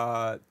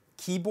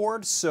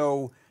keyboard,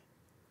 so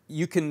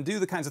you can do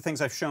the kinds of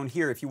things I've shown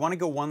here. If you want to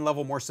go one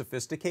level more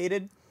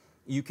sophisticated,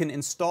 you can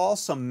install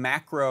some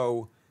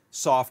macro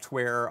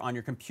software on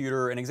your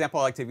computer. An example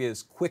I like to give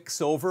is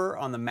Quicksilver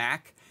on the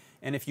Mac.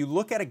 And if you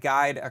look at a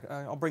guide,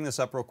 I'll bring this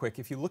up real quick.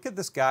 If you look at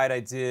this guide I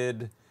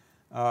did,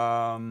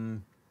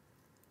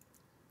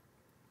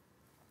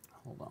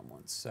 hold on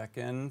one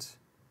second.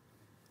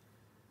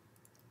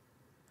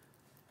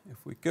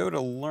 If we go to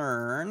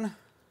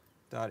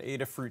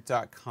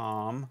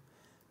learn.adafruit.com,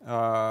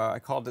 I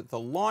called it the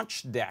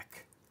launch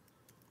deck.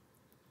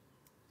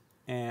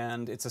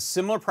 And it's a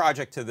similar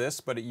project to this,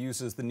 but it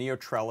uses the Neo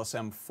Trellis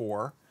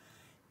M4.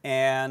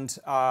 And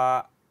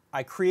I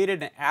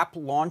created an app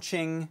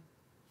launching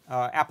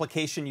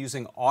application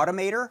using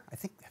Automator. I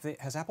think,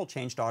 has Apple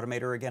changed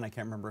Automator again? I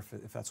can't remember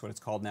if that's what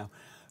it's called now.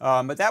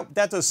 But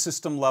that does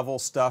system level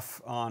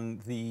stuff on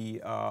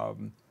the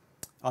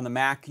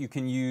Mac. You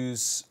can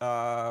use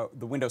the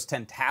Windows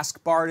 10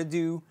 taskbar to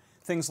do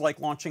things like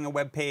launching a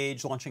web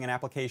page, launching an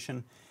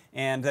application.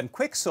 And then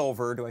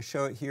Quicksilver, do I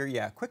show it here?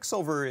 Yeah,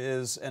 Quicksilver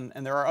is, and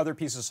there are other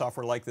pieces of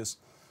software like this,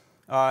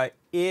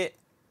 it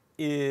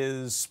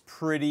is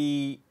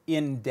pretty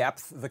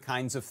in-depth, the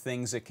kinds of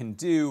things it can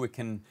do. It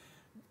can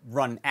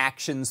run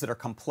actions that are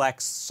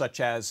complex, such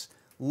as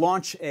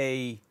launch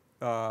a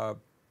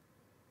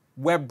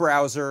web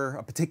browser,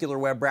 a particular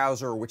web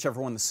browser, or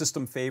whichever one the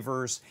system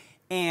favors,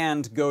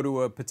 and go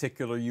to a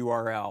particular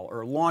URL,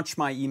 or launch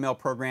my email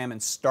program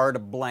and start a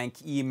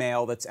blank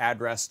email that's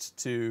addressed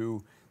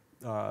to,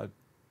 you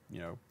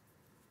know,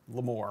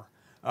 Lamore.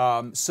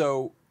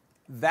 So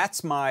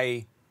that's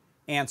my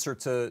answer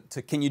to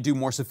can you do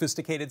more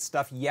sophisticated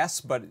stuff? Yes,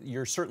 but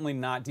you're certainly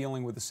not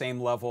dealing with the same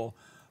level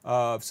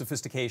of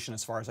sophistication,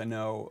 as far as I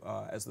know,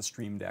 as the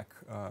Stream Deck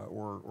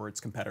or its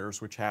competitors,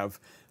 which have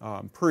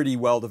pretty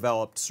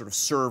well-developed sort of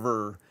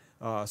server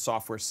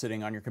software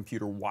sitting on your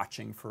computer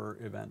watching for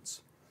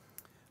events.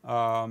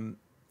 All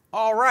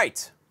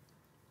right.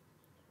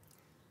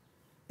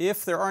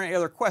 If there aren't any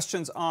other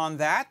questions on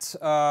that,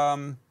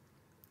 oh,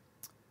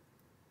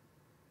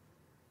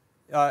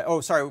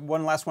 sorry,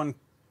 one last one.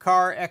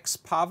 Car X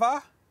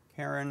Pava,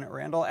 Karen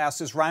Randall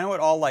asks, is Rhino at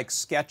all like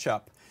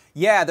SketchUp?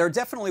 Yeah, there are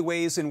definitely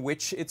ways in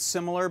which it's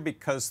similar,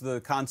 because the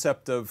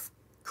concept of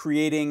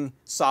creating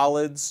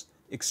solids,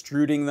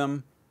 extruding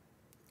them,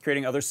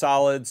 creating other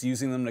solids,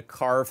 using them to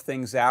carve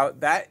things out,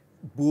 that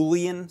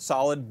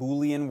solid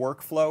Boolean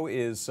workflow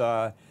is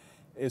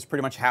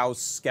pretty much how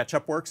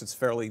SketchUp works. It's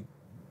fairly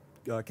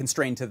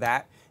constrained to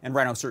that, and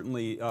Rhino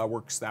certainly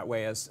works that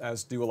way,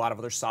 as do a lot of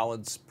other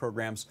solids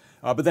programs.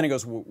 But then it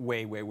goes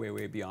way, way, way,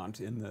 way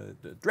beyond in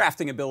the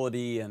drafting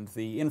ability and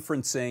the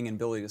inferencing and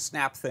ability to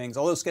snap things,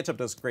 although SketchUp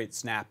does great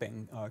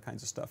snapping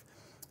kinds of stuff.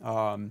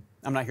 I'm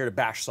not here to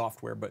bash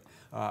software, but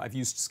I've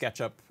used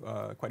SketchUp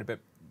quite a bit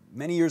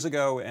many years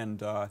ago,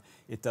 and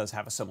it does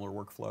have a similar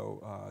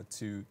workflow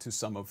to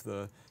some of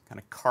the kind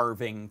of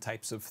carving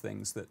types of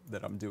things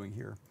that I'm doing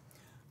here.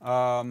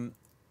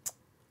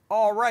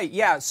 All right,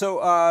 yeah,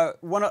 so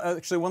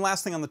actually one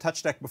last thing on the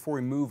Touch Deck before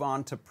we move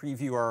on to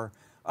preview our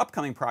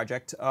upcoming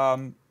project.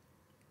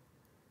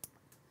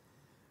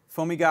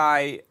 Foamy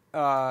Guy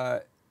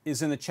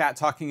is in the chat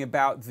talking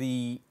about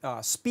the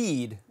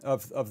speed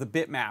of the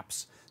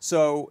bitmaps.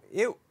 So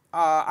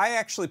I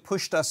actually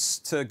pushed us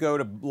to go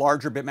to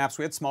larger bitmaps.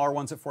 We had smaller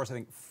ones at first, I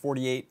think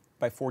 48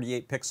 by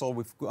 48 pixel.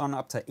 We've gone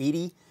up to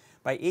 80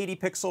 by 80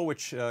 pixel,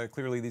 which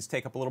clearly these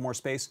take up a little more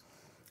space.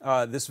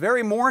 This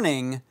very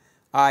morning,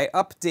 I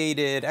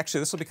updated,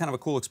 actually this will be kind of a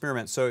cool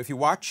experiment. So if you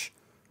watch,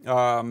 do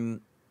I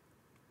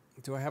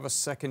have a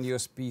second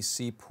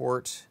USB-C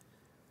port?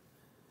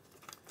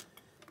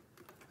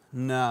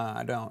 No,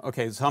 I don't.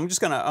 Okay, so I'm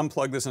just gonna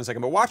unplug this in a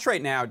second, but watch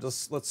right now.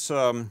 Just let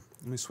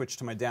me switch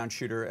to my down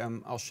shooter,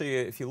 and I'll show you,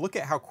 if you look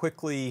at how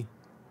quickly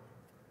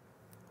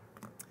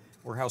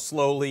or how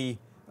slowly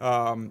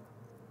bitmaps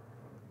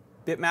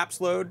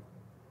load,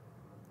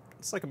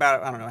 it's like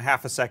about, I don't know,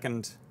 half a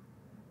second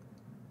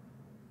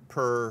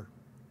per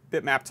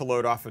bitmap to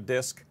load off a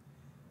disk.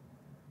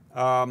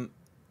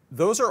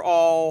 Those are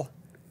all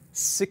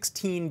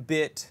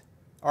 16-bit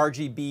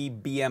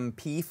RGB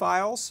BMP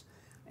files.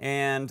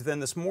 And then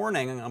this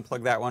morning, I'm going to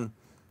unplug that one,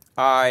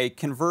 I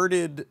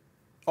converted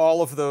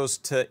all of those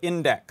to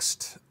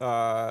indexed,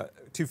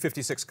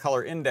 256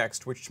 color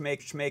indexed, which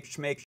makes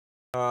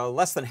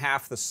less than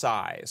half the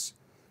size.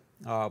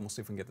 We'll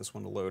see if we can get this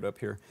one to load up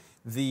here.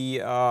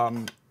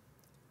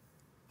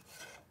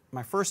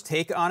 My first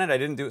take on it, I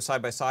didn't do it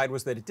side by side,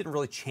 was that it didn't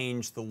really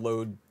change the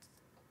load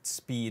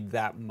speed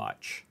that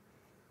much.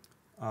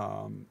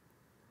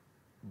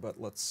 But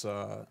let's,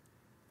 oh,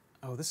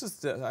 this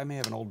is, I may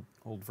have an old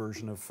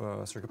version of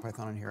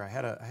CircuitPython in here. I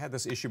had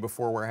this issue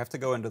before where I have to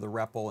go into the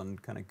REPL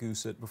and kind of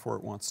goose it before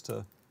it wants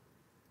to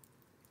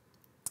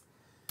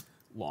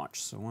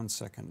launch. So one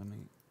second, let me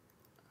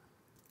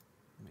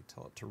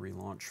tell it to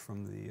relaunch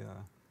from the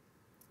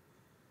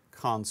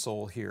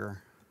console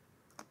here.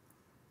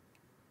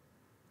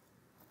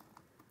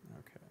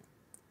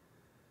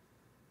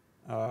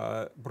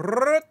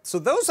 So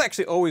those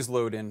actually always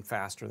load in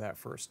faster that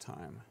first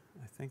time.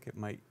 I think it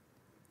might.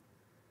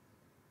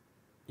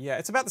 Yeah,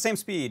 it's about the same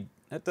speed.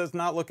 It does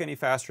not look any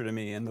faster to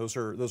me, and those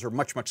are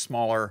much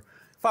smaller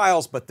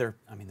files, but they're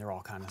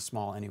all kind of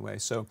small anyway.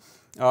 So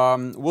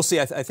we'll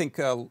see. I think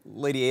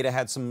Lady Ada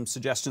had some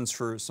suggestions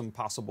for some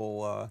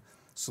possible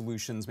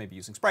solutions, maybe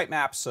using sprite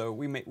maps. So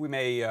we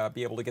may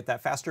be able to get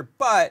that faster,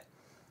 but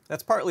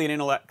That's partly an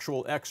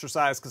intellectual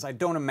exercise because I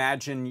don't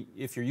imagine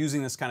if you're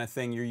using this kind of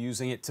thing, you're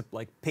using it to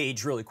like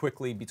page really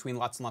quickly between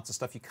lots and lots of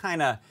stuff. You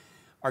kind of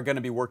are going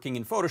to be working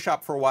in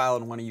Photoshop for a while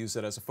and want to use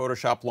it as a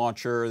Photoshop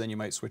launcher. Then you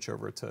might switch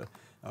over to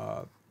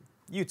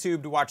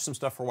YouTube to watch some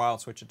stuff for a while,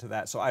 switch it to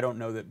that. So I don't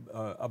know that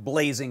a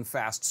blazing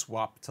fast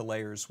swap to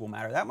layers will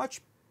matter that much,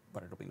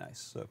 but it'll be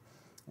nice. So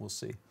we'll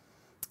see.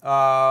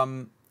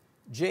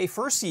 Jay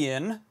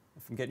Fursian,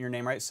 if I'm getting your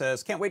name right,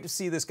 says, can't wait to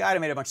see this guide. I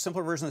made a much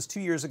simpler version of this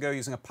 2 years ago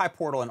using a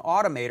PyPortal and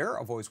Automator.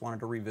 I've always wanted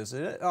to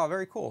revisit it. Oh,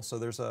 very cool. So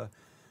there's a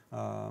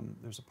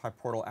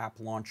PyPortal app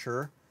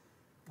launcher.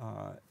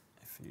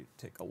 If you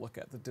take a look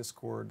at the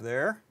Discord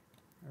there.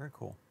 Very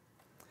cool.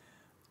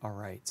 All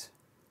right.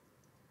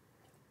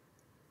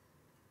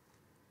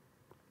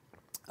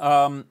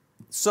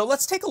 So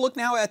let's take a look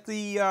now at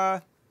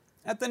the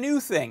new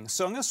thing.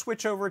 So I'm going to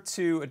switch over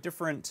to a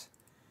different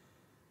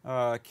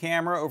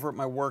camera over at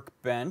my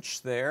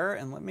workbench there,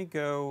 and let me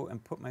go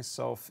and put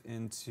myself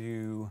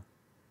into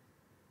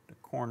the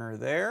corner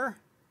there.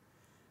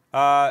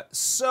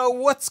 So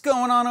what's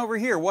going on over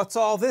here? What's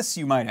all this,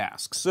 you might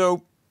ask?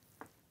 So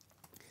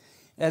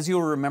as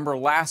you'll remember,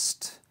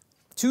 last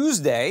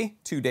Tuesday,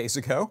 2 days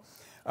ago,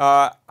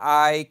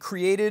 I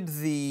created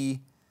the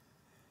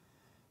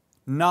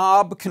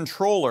knob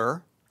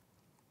controller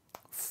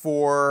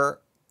for,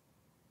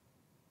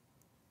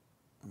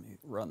 let me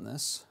run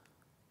this,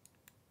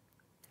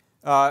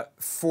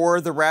 for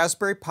the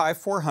Raspberry Pi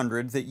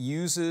 400 that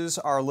uses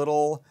our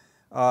little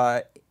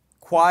quad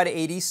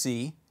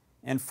ADC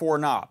and 4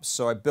 knobs.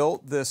 So I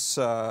built this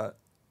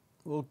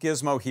little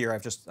gizmo here.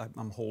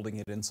 I'm holding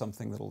it in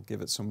something that'll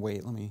give it some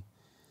weight. Let me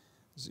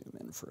zoom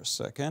in for a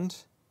second.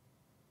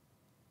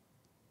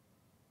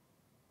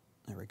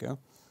 There we go.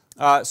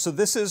 So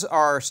this is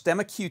our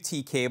Stemma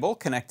QT cable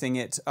connecting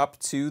it up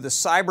to the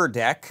Cyber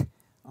Deck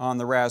on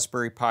the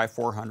Raspberry Pi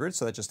 400.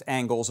 So that just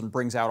angles and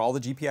brings out all the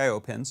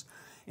GPIO pins.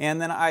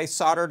 And then I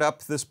soldered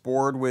up this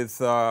board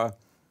with, let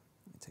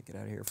me take it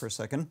out of here for a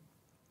second,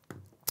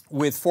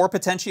 with 4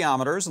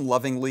 potentiometers and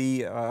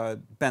lovingly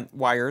bent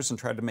wires and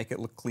tried to make it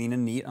look clean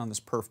and neat on this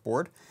perf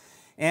board.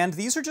 And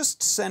these are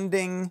just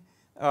sending,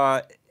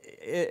 at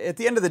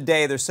the end of the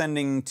day, they're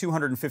sending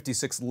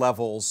 256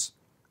 levels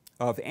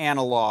of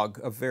analog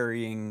of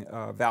varying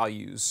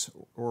values,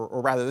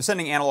 or rather, they're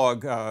sending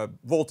analog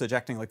voltage,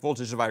 acting like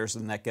voltage dividers,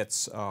 and that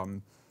gets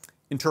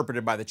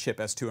interpreted by the chip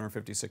as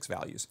 256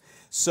 values.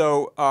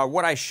 So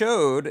what I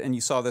showed, and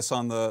you saw this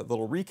on the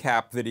little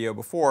recap video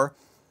before,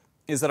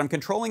 is that I'm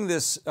controlling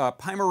this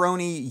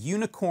Pimeroni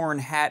Unicorn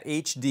Hat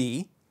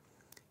HD,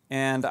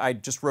 and I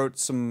just wrote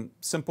some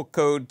simple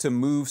code to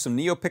move some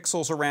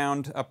neopixels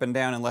around up and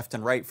down and left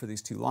and right for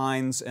these 2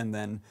 lines, and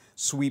then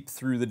sweep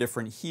through the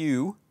different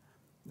hue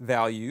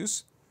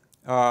values,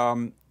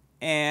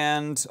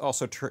 and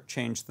also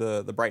change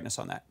the brightness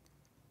on that.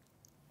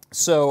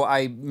 So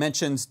I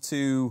mentioned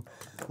to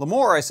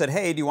Limor, I said,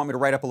 hey, do you want me to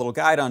write up a little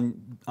guide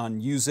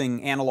on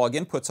using analog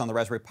inputs on the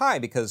Raspberry Pi?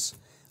 Because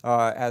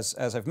as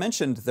I've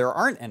mentioned, there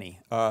aren't any.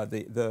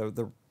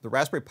 The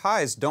Raspberry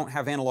Pis don't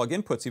have analog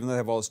inputs, even though they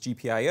have all this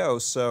GPIO.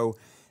 So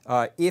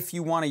if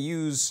you want to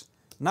use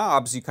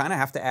knobs, you kind of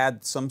have to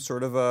add some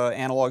sort of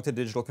analog to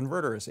digital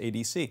converter as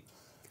ADC.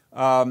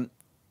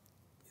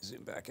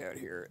 Zoom back out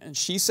here. And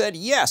she said,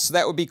 yes,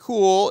 that would be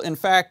cool. In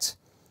fact,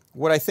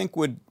 what I think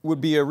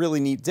would be a really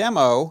neat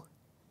demo,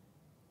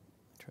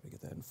 try to get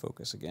that in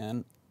focus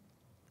again,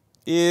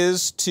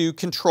 is to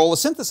control a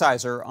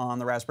synthesizer on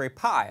the Raspberry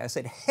Pi. I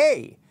said,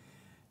 hey,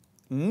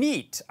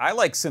 neat. I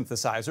like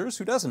synthesizers.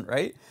 Who doesn't,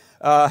 right?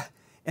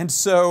 And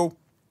so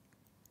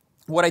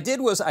what I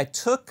did was I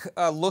took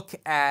a look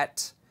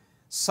at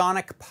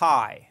Sonic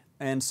Pi.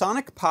 And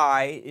Sonic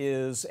Pi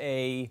is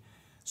a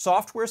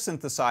software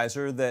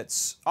synthesizer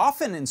that's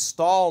often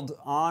installed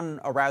on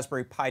a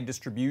Raspberry Pi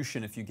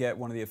distribution. If you get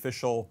one of the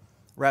official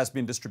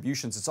Raspbian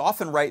distributions, it's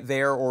often right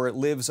there, or it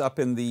lives up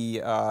in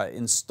the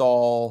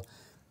install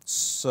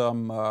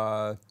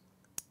some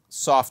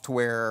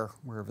software,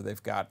 wherever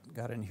they've got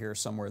in here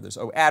somewhere. There's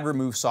add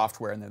remove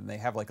software, and then they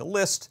have like a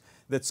list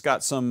that's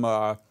got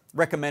some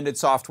recommended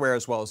software,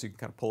 as well as you can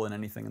kind of pull in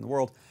anything in the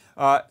world.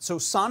 So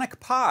Sonic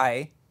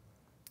Pi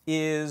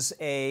is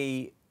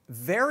a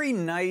very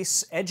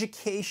nice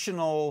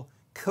educational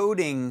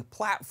coding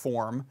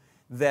platform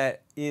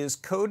that is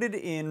coded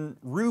in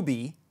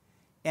Ruby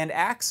and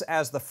acts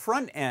as the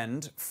front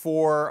end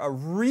for a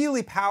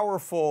really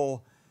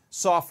powerful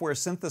software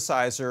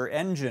synthesizer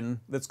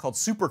engine that's called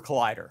Super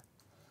Collider.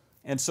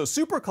 And so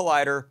Super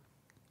Collider,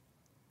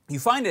 you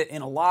find it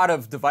in a lot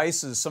of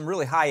devices, some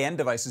really high-end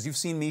devices. You've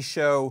seen me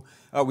show,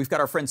 we've got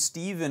our friend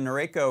Steven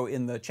Noreko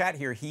in the chat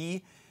here.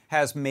 He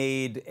has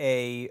made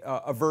a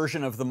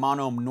version of the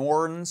Monome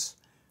Norns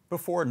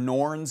before.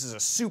 Norns is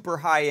a super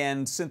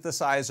high-end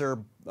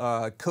synthesizer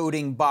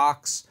coding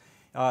box.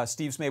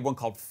 Steve's made one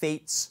called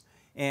Fates,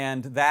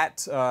 and that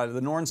the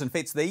Norns and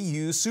Fates, they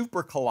use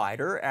Super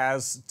Collider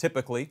as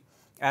typically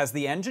as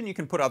the engine. You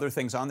can put other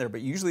things on there, but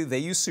usually they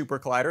use Super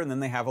Collider, and then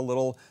they have a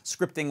little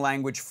scripting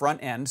language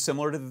front end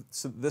similar to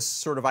this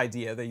sort of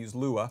idea. They use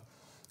Lua.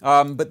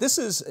 But this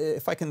is,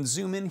 if I can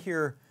zoom in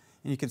here,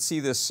 and you can see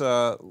this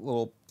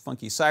little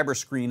funky cyber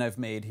screen I've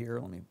made here.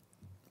 Let me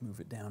move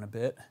it down a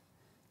bit,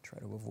 try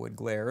to avoid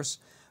glares.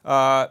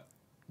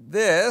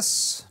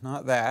 This,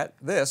 not that,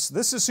 this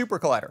is Super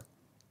Collider.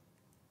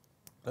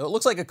 So it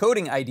looks like a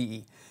coding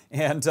IDE.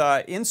 And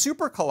in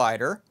Super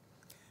Collider,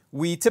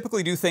 we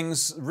typically do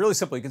things really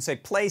simple. You can say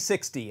play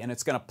 60, and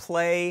it's going to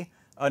play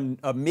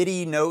a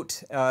MIDI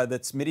note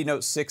that's MIDI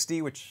note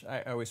 60, which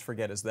I always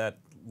forget, is that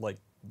like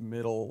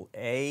middle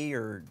A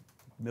or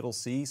middle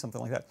C,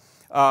 something like that.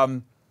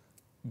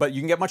 But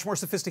you can get much more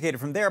sophisticated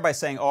from there by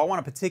saying, oh, I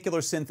want a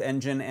particular synth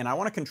engine, and I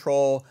want to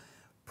control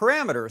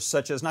parameters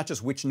such as not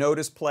just which note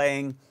is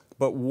playing,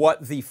 but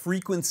what the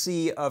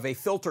frequency of a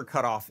filter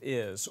cutoff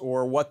is,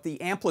 or what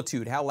the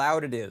amplitude, how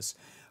loud it is,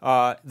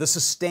 the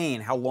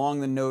sustain, how long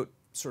the note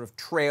sort of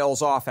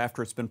trails off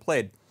after it's been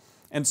played.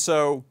 And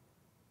so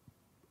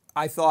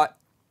I thought,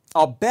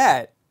 I'll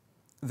bet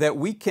that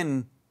we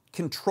can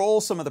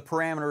control some of the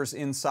parameters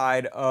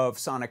inside of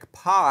Sonic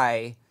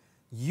Pi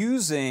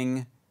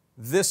using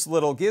this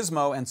little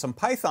gizmo and some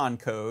Python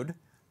code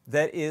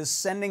that is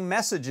sending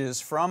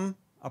messages from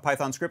a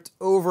Python script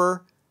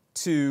over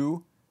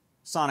to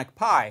Sonic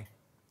Pi.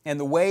 And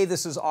the way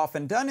this is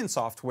often done in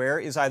software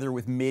is either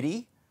with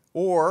MIDI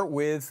or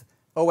with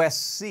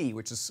OSC,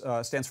 which is,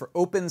 stands for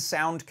Open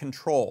Sound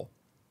Control.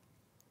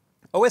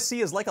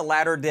 OSC is like a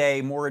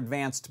latter-day, more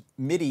advanced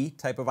MIDI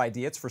type of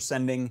idea. It's for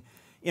sending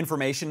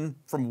information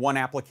from one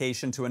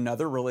application to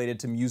another related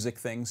to music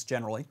things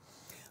generally.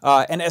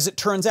 And as it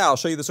turns out, I'll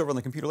show you this over on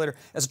the computer later,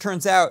 as it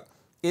turns out,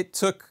 it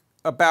took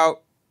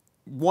about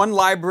one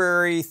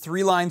library,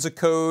 3 lines of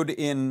code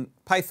in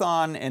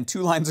Python, and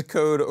 2 lines of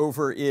code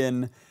over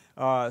in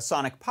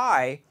Sonic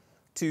Pi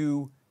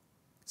to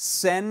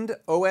send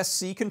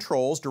OSC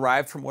controls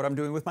derived from what I'm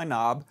doing with my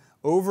knob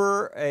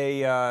over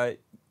a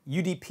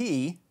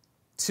UDP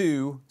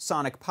to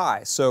Sonic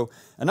Pi. So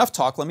enough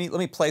talk, let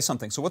me play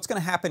something. So what's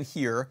going to happen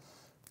here,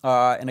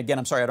 and again,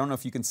 I'm sorry, I don't know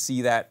if you can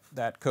see that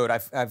code.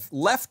 I've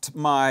left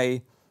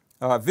my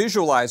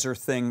visualizer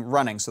thing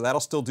running, so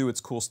that'll still do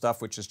its cool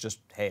stuff, which is just,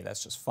 hey,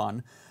 that's just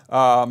fun.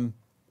 And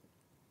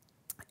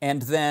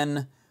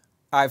then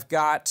I've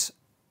got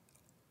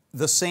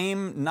the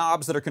same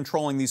knobs that are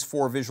controlling these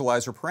 4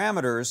 visualizer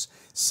parameters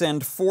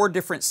send 4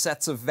 different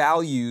sets of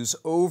values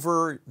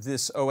over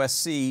this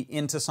OSC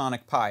into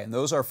Sonic Pi, and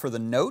those are for the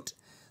note.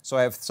 So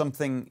I have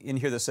something in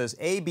here that says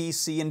A, B,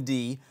 C, and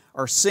D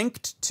are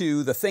synced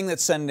to the thing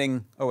that's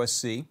sending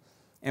OSC.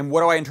 And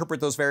what do I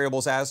interpret those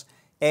variables as?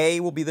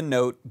 A will be the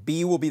note,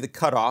 B will be the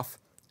cutoff,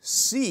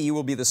 C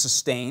will be the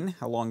sustain,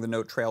 how long the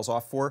note trails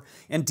off for,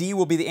 and D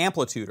will be the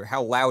amplitude, or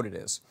how loud it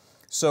is.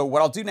 So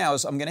what I'll do now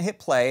is I'm going to hit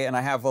play, and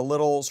I have a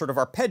little sort of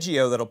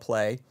arpeggio that'll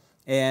play,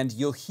 and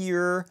you'll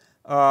hear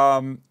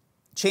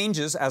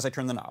changes as I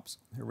turn the knobs.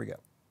 Here we go.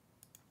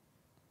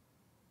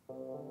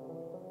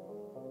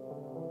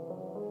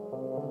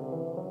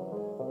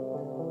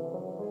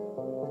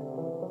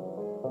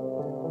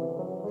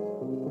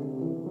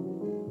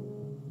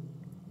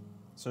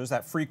 So there's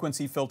that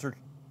frequency filter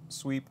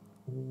sweep.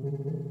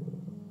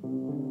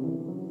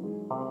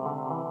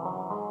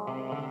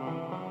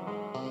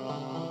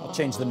 I'll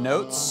change the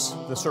notes,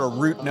 the sort of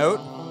root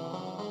note.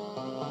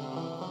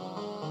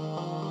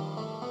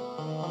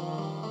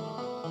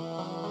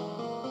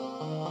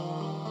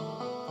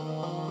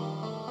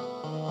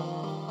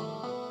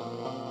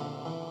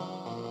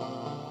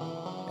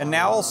 And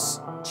now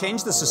I'll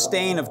change the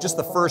sustain of just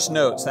the first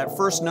note. So that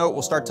first note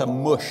will start to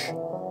mush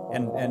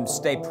and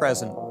stay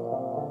present.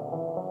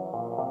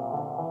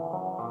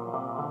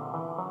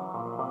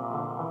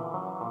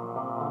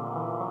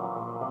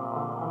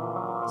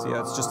 See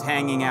how it's just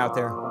hanging out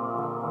there.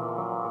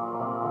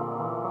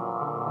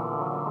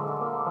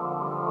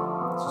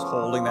 It's just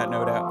holding that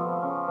note out.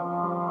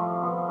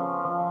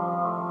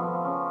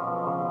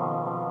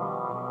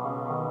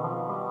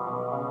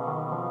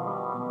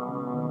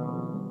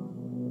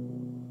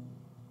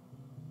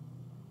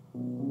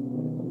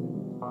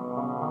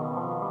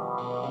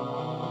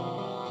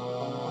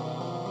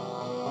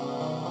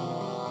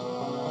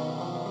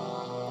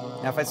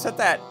 Now if I set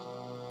that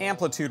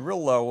amplitude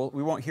real low,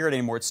 we won't hear it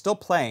anymore. It's still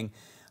playing.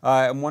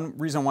 And one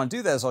reason I want to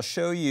do that is I'll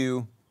show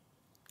you,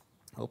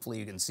 hopefully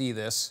you can see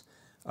this.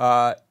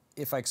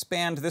 If I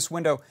expand this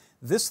window,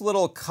 this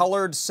little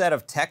colored set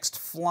of text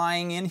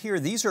flying in here,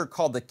 these are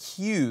called the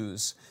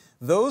cues.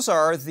 Those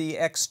are the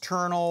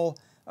external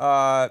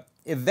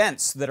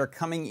events that are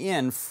coming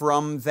in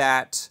from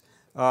that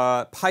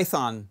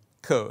Python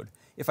code.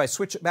 If I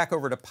switch it back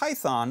over to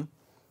Python,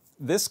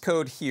 this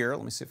code here,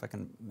 let me see if I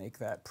can make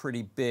that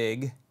pretty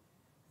big,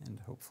 and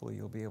hopefully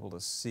you'll be able to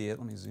see it.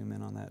 Let me zoom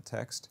in on that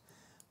text.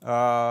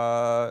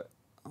 I'll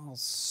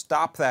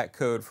stop that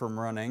code from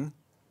running.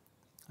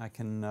 I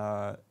can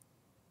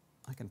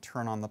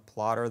turn on the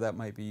plotter. That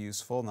might be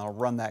useful, and I'll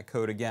run that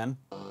code again.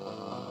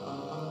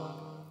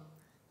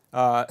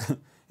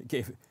 It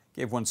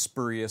gave one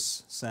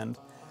spurious send.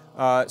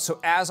 So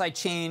as I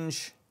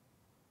change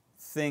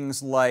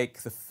things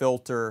like the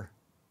filter,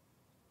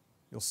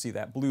 you'll see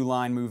that blue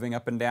line moving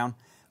up and down.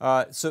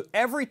 So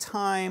every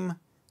time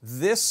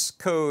this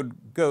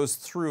code goes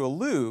through a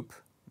loop,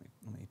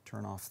 let me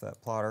turn off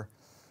that plotter.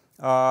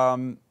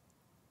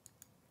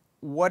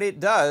 What it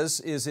does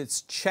is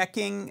it's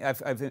checking.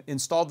 I've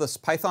installed this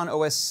Python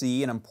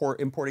OSC, and I'm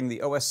importing the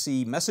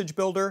OSC message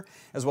builder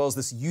as well as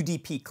this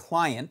UDP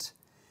client.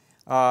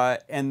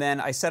 And then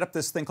I set up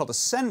this thing called a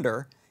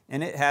sender,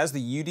 and it has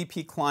the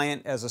UDP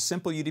client as a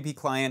simple UDP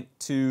client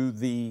to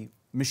the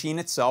machine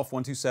itself,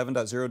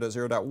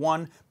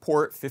 127.0.0.1,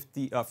 port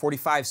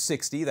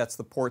 4560. That's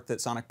the port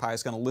that Sonic Pi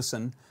is going to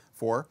listen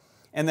for.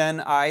 And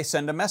then I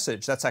send a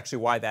message. That's actually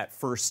why that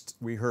first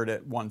we heard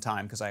it one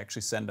time, because I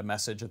actually send a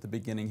message at the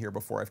beginning here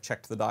before I've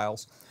checked the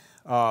dials.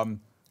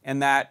 And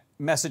that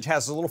message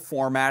has a little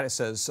format. It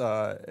says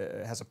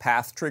it has a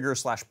path trigger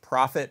 /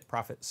 profit.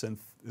 Profit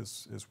synth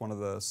is one of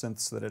the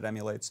synths that it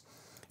emulates.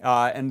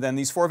 And then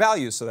these 4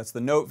 values. So that's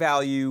the note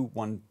value,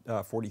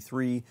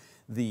 143,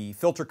 the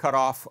filter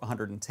cutoff,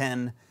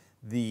 110,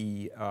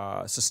 the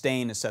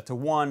sustain is set to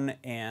 1,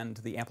 and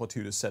the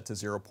amplitude is set to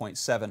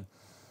 0.7.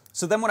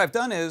 So then what I've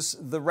done is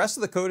the rest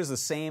of the code is the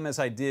same as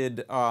I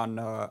did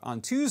on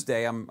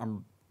Tuesday.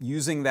 I'm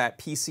using that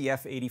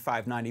PCF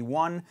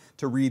 8591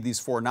 to read these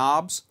 4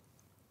 knobs.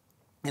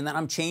 And then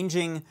I'm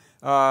changing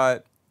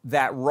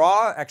that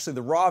raw, actually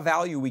the raw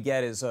value we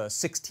get is a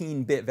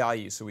 16-bit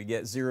value. So we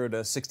get 0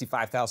 to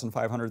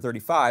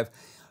 65,535.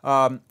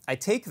 I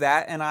take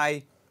that and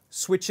I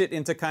switch it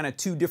into kind of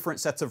 2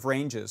 different sets of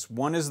ranges.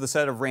 One is the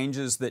set of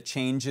ranges that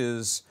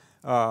changes,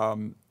 let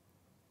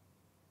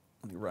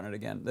me run it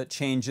again, that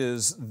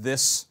changes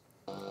this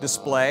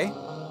display. I'll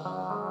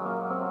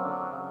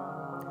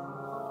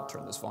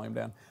turn this volume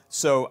down.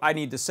 So I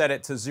need to set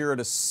it to 0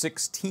 to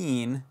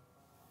 16,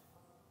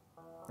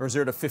 or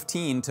 0 to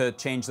 15 to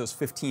change those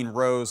 15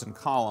 rows and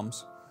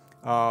columns.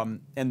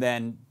 And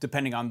then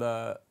depending on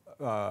the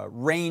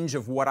range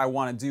of what I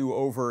want to do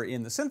over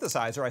in the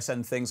synthesizer, I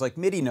send things like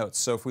MIDI notes.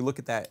 So if we look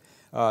at that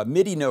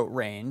MIDI note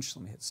range,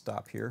 let me hit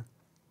stop here.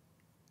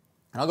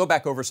 And I'll go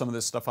back over some of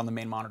this stuff on the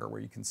main monitor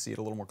where you can see it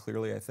a little more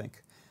clearly, I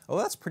think. Oh,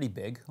 that's pretty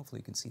big. Hopefully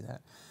you can see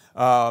that.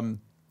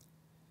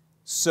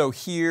 So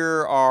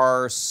here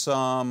are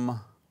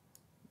some,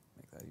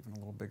 make that even a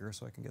little bigger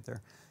so I can get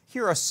there.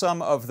 Here are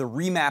some of the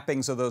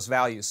remappings of those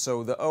values.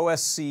 So the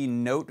OSC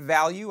note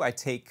value, I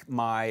take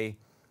my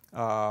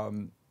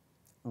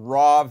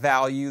raw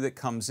value that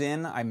comes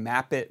in, I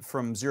map it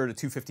from 0 to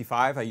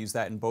 255. I use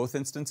that in both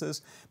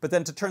instances. But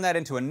then to turn that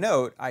into a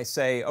note, I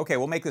say, okay,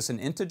 we'll make this an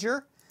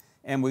integer,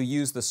 and we'll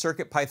use the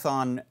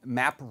CircuitPython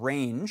map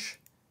range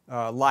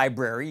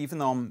library. Even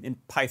though I'm in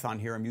Python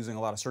here, I'm using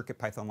a lot of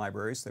CircuitPython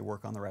libraries. They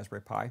work on the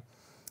Raspberry Pi.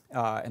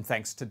 And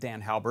thanks to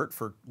Dan Halbert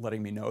for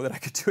letting me know that I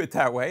could do it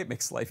that way. It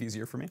makes life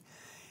easier for me.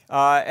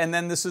 And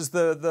then this is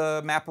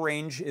the map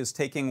range is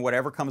taking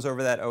whatever comes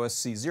over that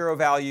OSC 0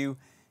 value,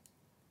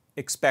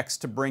 expects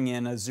to bring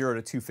in a 0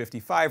 to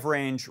 255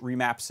 range,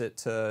 remaps it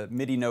to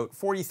MIDI note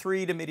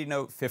 43 to MIDI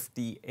note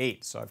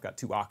 58. So I've got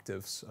 2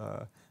 octaves,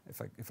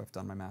 if I've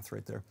done my math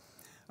right there.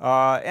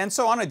 And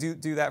so on, I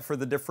do that for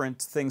the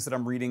different things that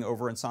I'm reading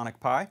over in Sonic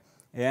Pi.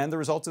 And the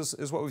result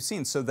is what we've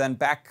seen. So then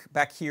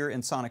back here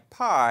in Sonic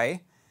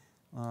Pi,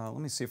 let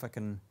me see if I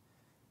can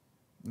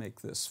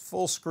make this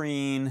full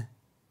screen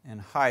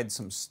and hide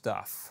some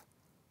stuff.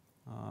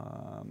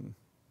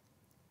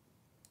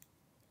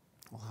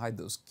 I'll hide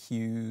those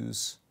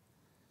cues.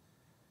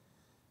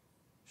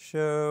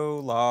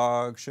 Show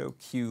log, show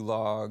cue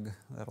log.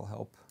 That'll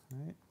help,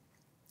 right?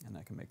 And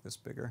I can make this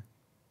bigger.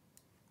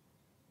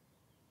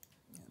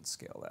 And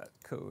scale that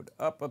code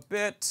up a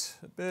bit,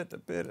 a bit, a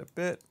bit, a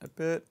bit, a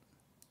bit.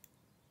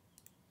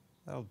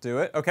 That'll do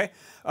it. Okay,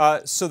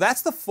 so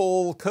that's the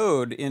full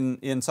code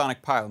in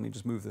Sonic Pi. Let me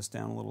just move this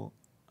down a little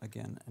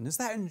again. And is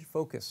that in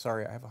focus?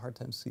 Sorry, I have a hard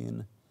time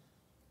seeing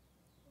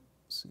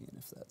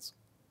if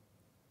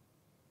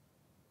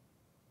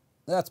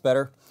that's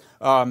better.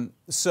 And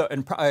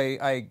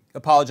I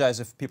apologize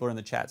if people are in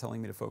the chat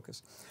telling me to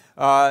focus.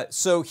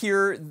 So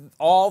here,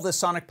 all the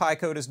Sonic Pi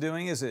code is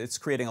doing is it's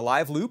creating a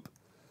live loop.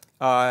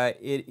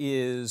 It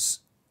is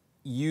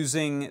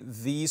using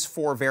these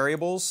 4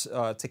 variables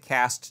to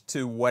cast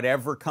to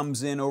whatever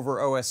comes in over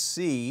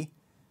OSC.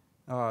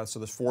 So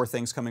there's 4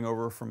 things coming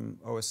over from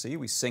OSC.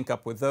 We sync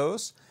up with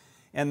those.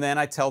 And then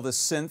I tell the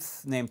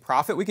synth named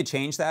Profit. We could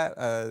change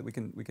that. We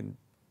can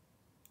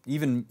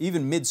even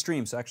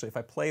midstream. So actually, if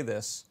I play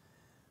this,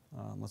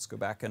 let's go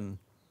back and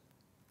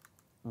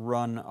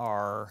run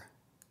our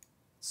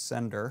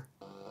sender.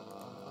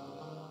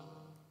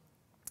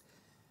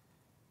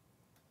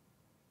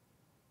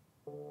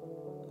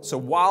 So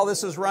while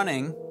this is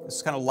running, this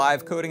is kind of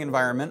live coding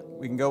environment,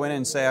 we can go in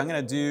and say, I'm going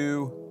to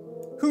do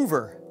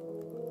Hoover.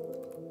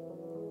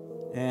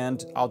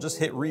 And I'll just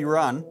hit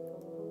rerun.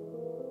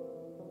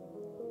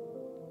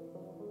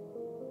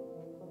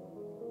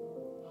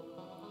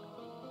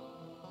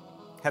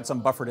 Had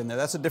some buffered in there.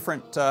 That's a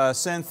different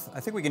synth.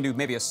 I think we can do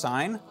maybe a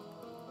sine.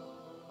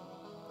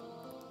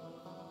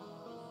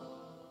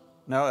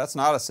 No, that's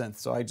not a synth.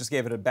 So I just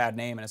gave it a bad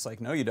name, and it's like,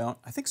 no, you don't.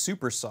 I think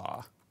Super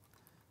Saw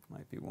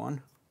might be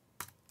one.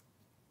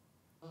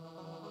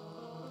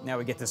 Now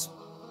we get this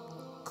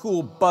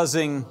cool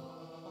buzzing.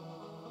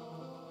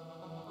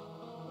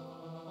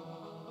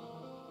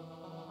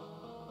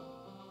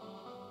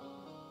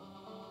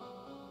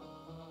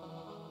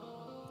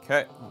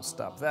 Okay, I'll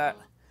stop that.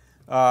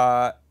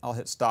 I'll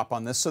hit stop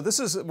on this. So this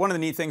is one of the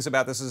neat things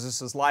about this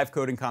is live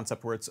coding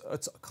concept where it's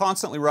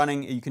constantly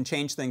running. You can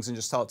change things and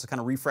just tell it to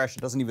kind of refresh.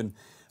 It doesn't even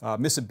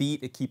miss a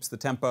beat. It keeps the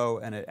tempo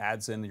and it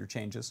adds in your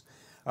changes.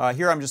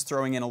 Here I'm just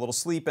throwing in a little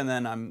sleep, and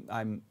then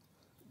I'm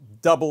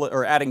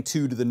adding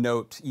 2 to the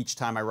note each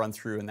time I run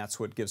through, and that's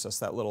what gives us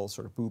that little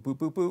sort of boop boop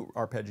boop boop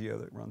arpeggio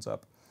that runs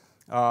up.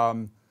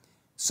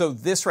 So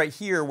this right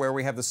here where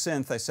we have the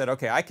synth, I said,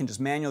 okay, I can just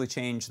manually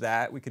change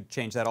that. We could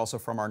change that also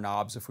from our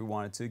knobs if we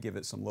wanted to, give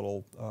it some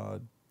little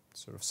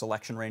sort of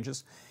selection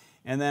ranges.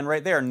 And then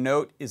right there,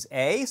 note is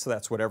A, so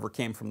that's whatever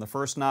came from the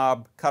first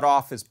knob.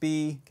 Cutoff is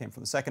B, came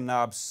from the second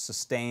knob.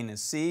 Sustain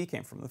is C,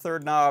 came from the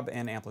third knob.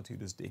 And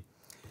amplitude is D.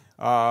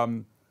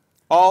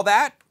 All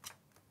that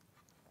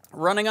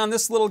running on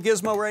this little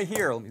gizmo right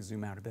here. Let me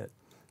zoom out a bit.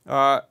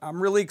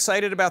 I'm really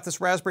excited about this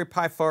Raspberry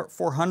Pi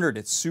 400.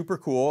 It's super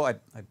cool. I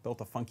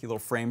built a funky little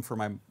frame for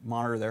my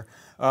monitor there.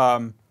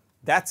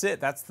 That's it.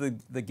 That's the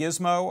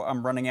gizmo.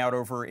 I'm running out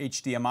over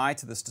HDMI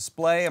to this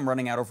display. I'm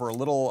running out over a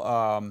little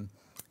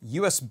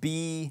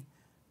USB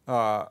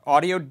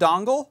audio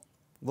dongle,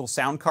 a little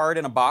sound card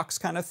in a box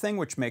kind of thing,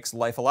 which makes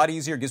life a lot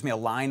easier. It gives me a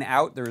line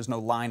out. There is no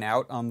line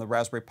out on the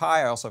Raspberry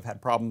Pi. I also have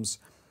had problems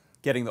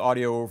getting the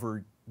audio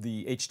over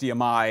the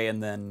HDMI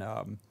and then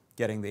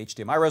getting the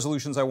HDMI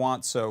resolutions I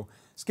want, so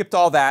skipped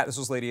all that. This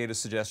was Lady Ada's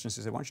suggestion.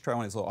 She said, why don't you try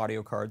one of these little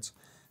audio cards?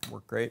 It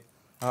worked great.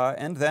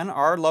 And then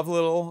our lovely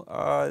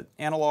little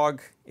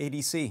analog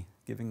ADC,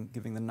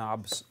 giving the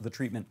knobs the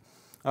treatment.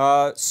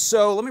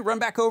 So let me run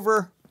back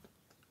over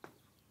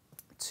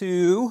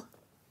to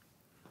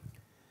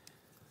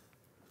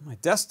my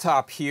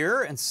desktop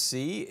here and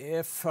see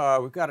if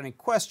we've got any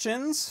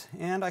questions.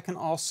 And I can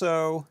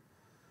also...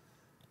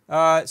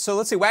 so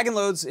let's see, Wagon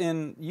Loads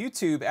in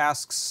YouTube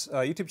asks,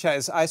 YouTube chat,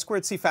 is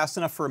I2C fast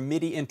enough for a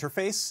MIDI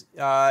interface?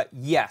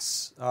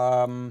 Yes.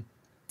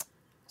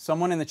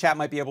 Someone in the chat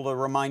might be able to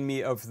remind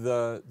me of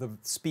the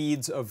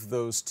speeds of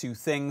those two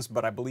things,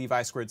 but I believe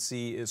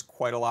I2C is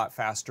quite a lot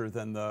faster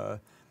than the,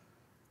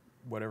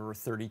 whatever,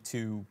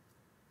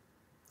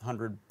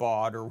 3200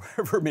 baud or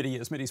whatever MIDI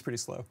is. MIDI is pretty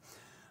slow.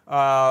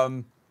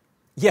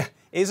 Yeah,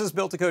 Aza's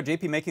built to code,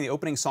 JP making the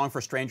opening song for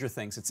Stranger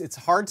Things. It's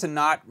hard to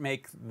not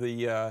make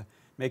the...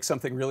 make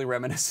something really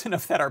reminiscent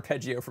of that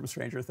arpeggio from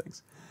Stranger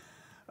Things.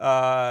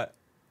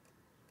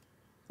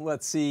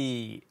 Let's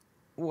see,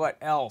 what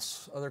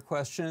else? Other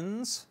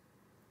questions?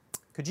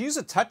 Could you use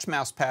a touch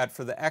mouse pad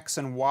for the X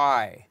and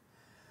Y?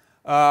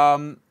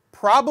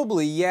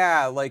 Probably,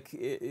 yeah. Like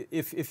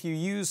if you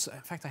use, in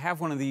fact, I have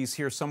one of these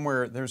here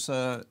somewhere.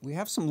 We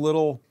have some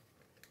little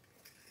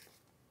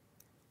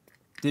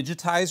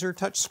digitizer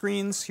touch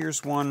screens.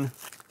 Here's one.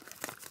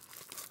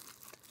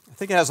 I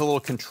think it has a little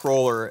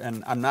controller,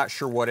 and I'm not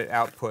sure what it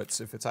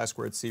outputs, if it's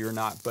I2C or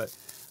not, but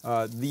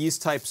these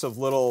types of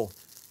little,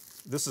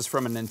 this is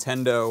from a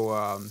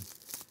Nintendo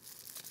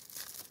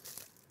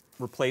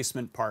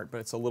replacement part, but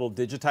it's a little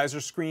digitizer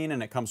screen,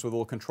 and it comes with a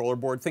little controller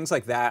board. Things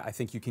like that, I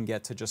think you can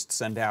get to just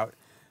send out.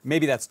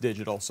 Maybe that's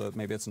digital, so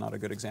maybe it's not a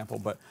good example,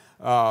 but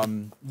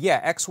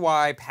yeah,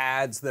 XY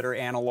pads that are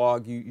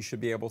analog, you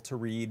should be able to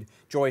read.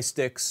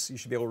 Joysticks, you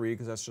should be able to read,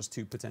 because that's just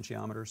 2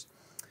 potentiometers.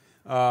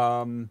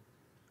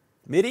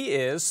 MIDI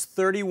is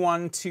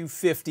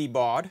 31250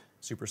 baud,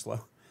 super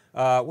slow.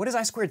 What is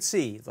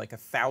I2C? It's like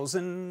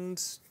 1,000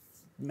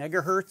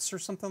 megahertz or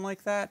something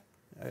like that?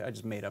 I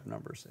just made up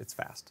numbers. It's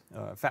fast.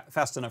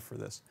 Fast enough for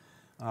this.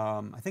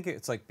 I think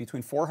it's like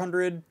between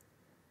 400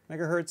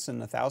 megahertz and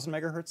 1,000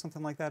 megahertz,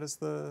 something like that is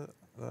the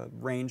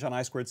range on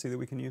I2C that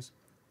we can use.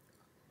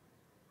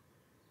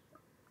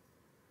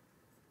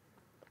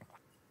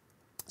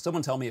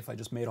 Someone tell me if I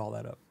just made all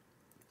that up.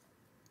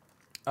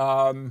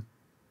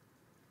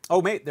 Oh,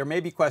 there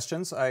may be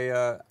questions.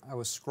 I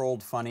was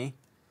scrolled funny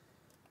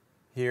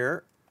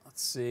here.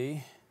 Let's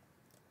see.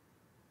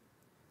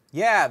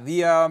 Yeah,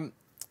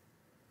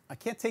 I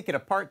can't take it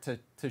apart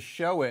to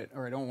show it,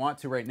 or I don't want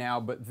to right now,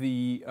 but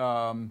the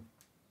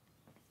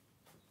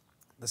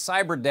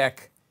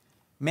CyberDeck,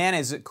 man,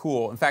 is it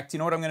cool. In fact, you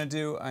know what I'm going to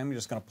do? I'm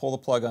just going to pull the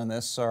plug on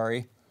this.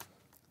 Sorry,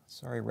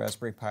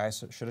 Raspberry Pi.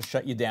 So should have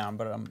shut you down,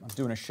 but I'm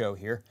doing a show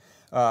here.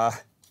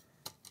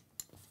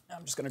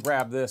 I'm just going to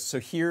grab this.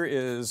 So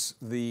here's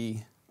the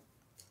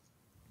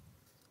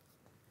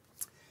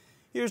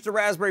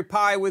Raspberry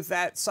Pi with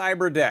that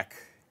CyberDeck.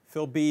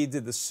 Phil B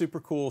did the super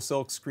cool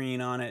silk screen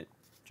on it,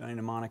 Johnny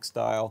Mnemonic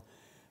style.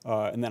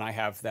 And then I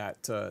have that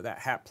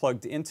hat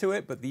plugged into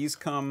it, but these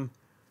come,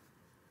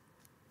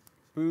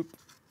 boop,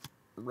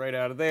 right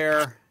out of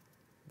there.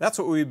 That's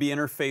what we would be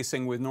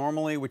interfacing with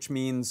normally, which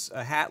means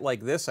a hat like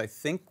this, I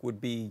think,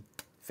 would be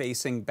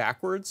facing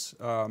backwards.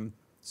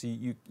 So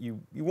you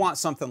want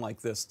something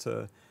like this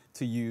to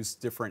use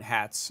different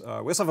hats. We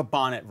also have a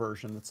bonnet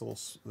version that's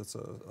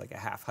like a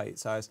half height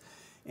size,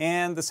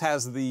 and this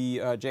has the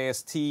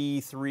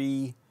JST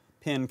 3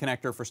 pin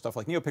connector for stuff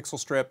like NeoPixel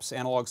strips,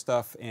 analog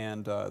stuff,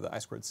 and the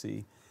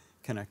I2C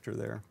connector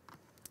there.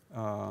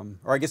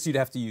 Or I guess you'd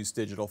have to use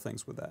digital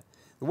things with that.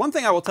 The one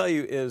thing I will tell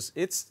you is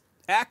it's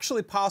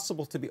actually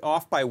possible to be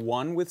off by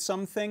 1 with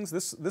some things.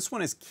 This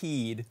one is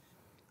keyed.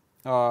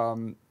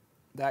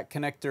 That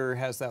connector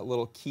has that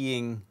little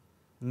keying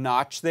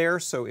notch there,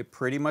 so it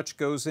pretty much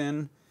goes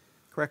in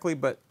correctly,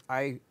 but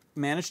I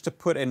managed to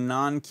put a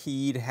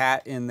non-keyed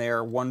hat in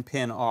there 1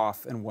 pin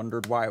off and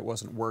wondered why it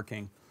wasn't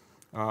working.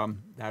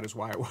 That is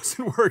why it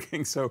wasn't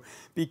working, so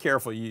be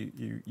careful.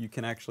 You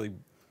can actually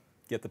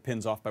get the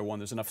pins off by 1.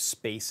 There's enough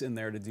space in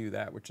there to do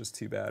that, which is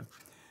too bad.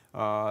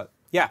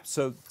 Yeah,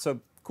 so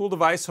cool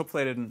device.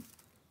 Hopefully I didn't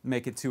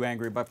make it too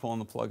angry by pulling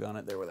the plug on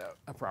it there without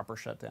a proper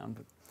shutdown,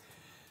 but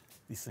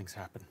these things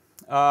happen.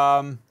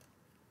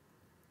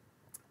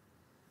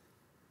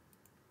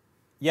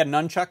 Yeah,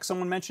 nunchuck.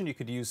 Someone mentioned you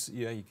could use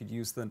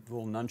the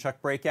little nunchuck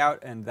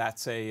breakout, and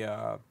that's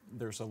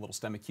there's a little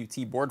Stemma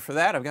QT board for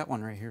that. I've got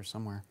one right here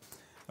somewhere.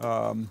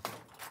 Will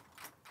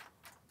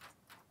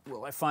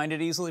I find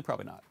it easily?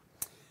 Probably not.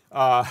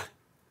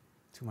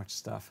 Too much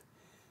stuff.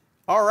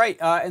 All right,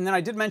 and then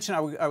I did mention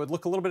I would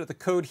look a little bit at the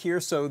code here.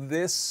 So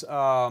this,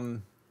 let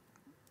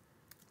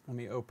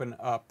me open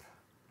up.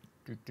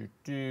 Are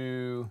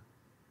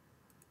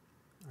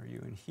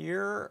you in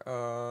here?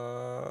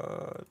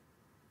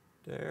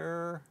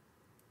 There.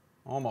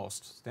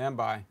 Almost. Stand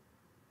by.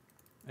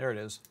 There it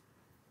is.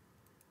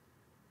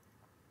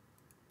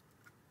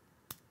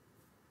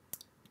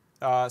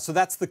 So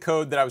that's the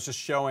code that I was just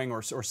showing,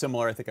 or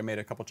similar. I think I made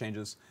a couple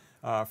changes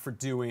for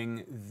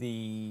doing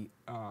the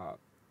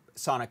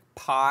Sonic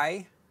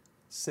Pi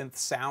synth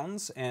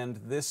sounds, and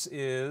this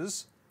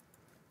is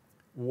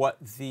what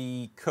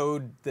the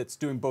code that's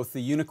doing both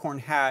the unicorn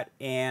hat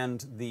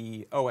and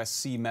the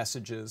OSC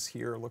messages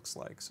here looks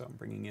like. So I'm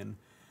bringing in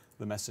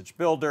the message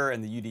builder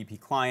and the UDP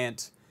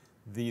client.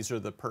 These are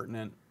the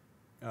pertinent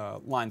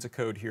lines of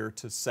code here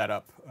to set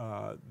up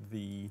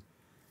the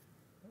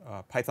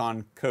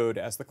Python code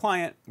as the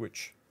client,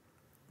 which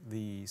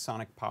the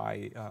Sonic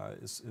Pi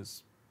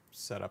is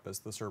set up as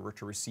the server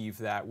to receive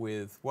that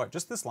with what?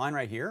 Just this line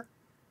right here?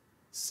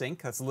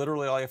 Sync. That's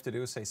literally all you have to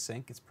do is say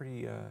sync. It's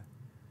pretty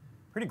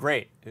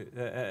great.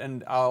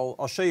 And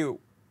I'll show you.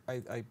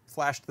 I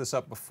flashed this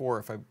up before.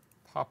 If I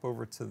pop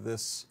over to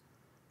this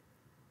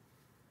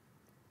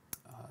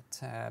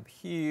tab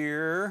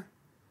here.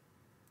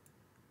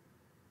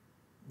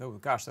 Oh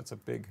gosh, that's a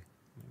big.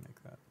 Let me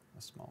make that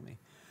a small me.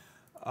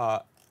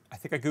 I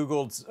think I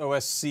Googled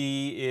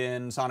OSC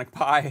in Sonic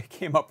Pi,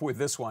 came up with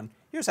this one.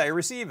 Here's how you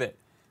receive it.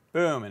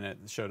 Boom, and it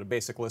showed a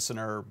basic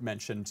listener,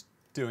 mentioned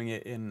doing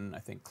it in, I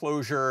think,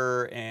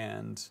 Clojure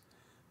and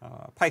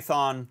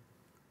Python.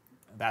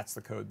 That's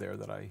the code there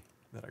that I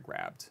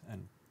grabbed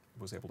and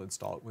was able to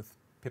install it with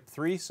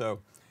pip3, so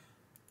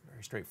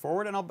very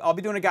straightforward. And I'll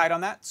be doing a guide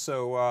on that,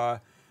 so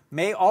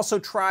may also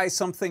try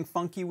something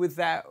funky with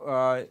that.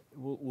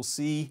 We'll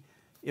see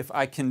if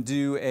I can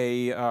do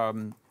a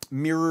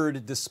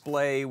mirrored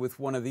display with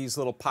one of these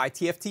little Pi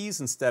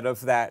TFTs instead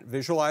of that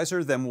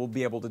visualizer. Then we'll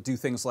be able to do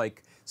things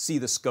like see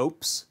the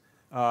scopes,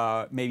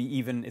 maybe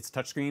even, it's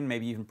touchscreen,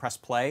 maybe even press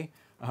play.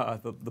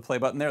 The play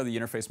button there, the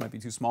interface might be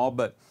too small,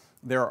 but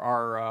there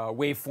are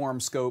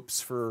waveform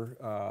scopes for,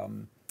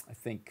 I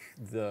think,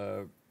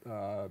 the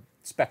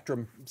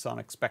spectrum,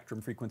 sonic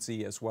spectrum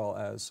frequency, as well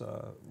as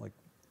like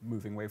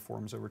moving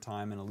waveforms over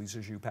time and a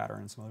Lissajous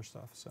pattern and some other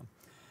stuff. So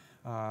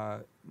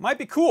might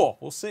be cool.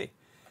 We'll see.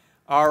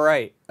 All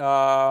right.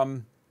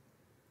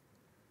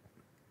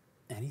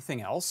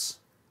 Anything else?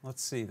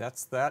 Let's see.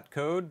 That's that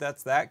code.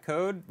 That's that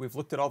code. We've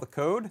looked at all the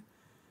code. I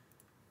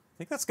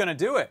think that's going to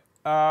do it.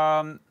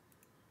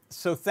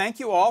 So thank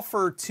you all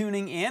for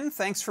tuning in.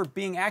 Thanks for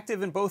being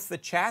active in both the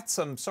chats.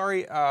 I'm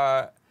sorry if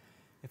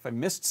I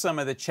missed some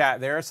of the chat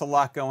there. It's a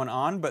lot going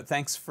on, but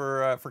thanks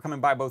for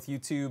coming by both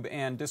YouTube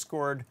and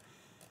Discord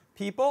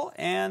people.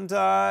 And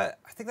I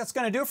think that's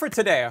going to do it for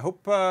today. I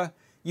hope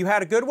you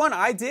had a good one.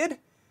 I did.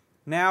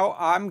 Now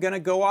I'm going to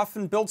go off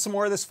and build some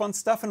more of this fun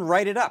stuff and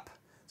write it up.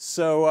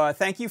 So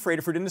thank you for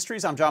Adafruit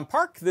Industries. I'm John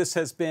Park. This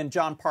has been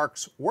John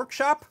Park's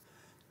Workshop.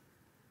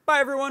 Bye,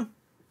 everyone.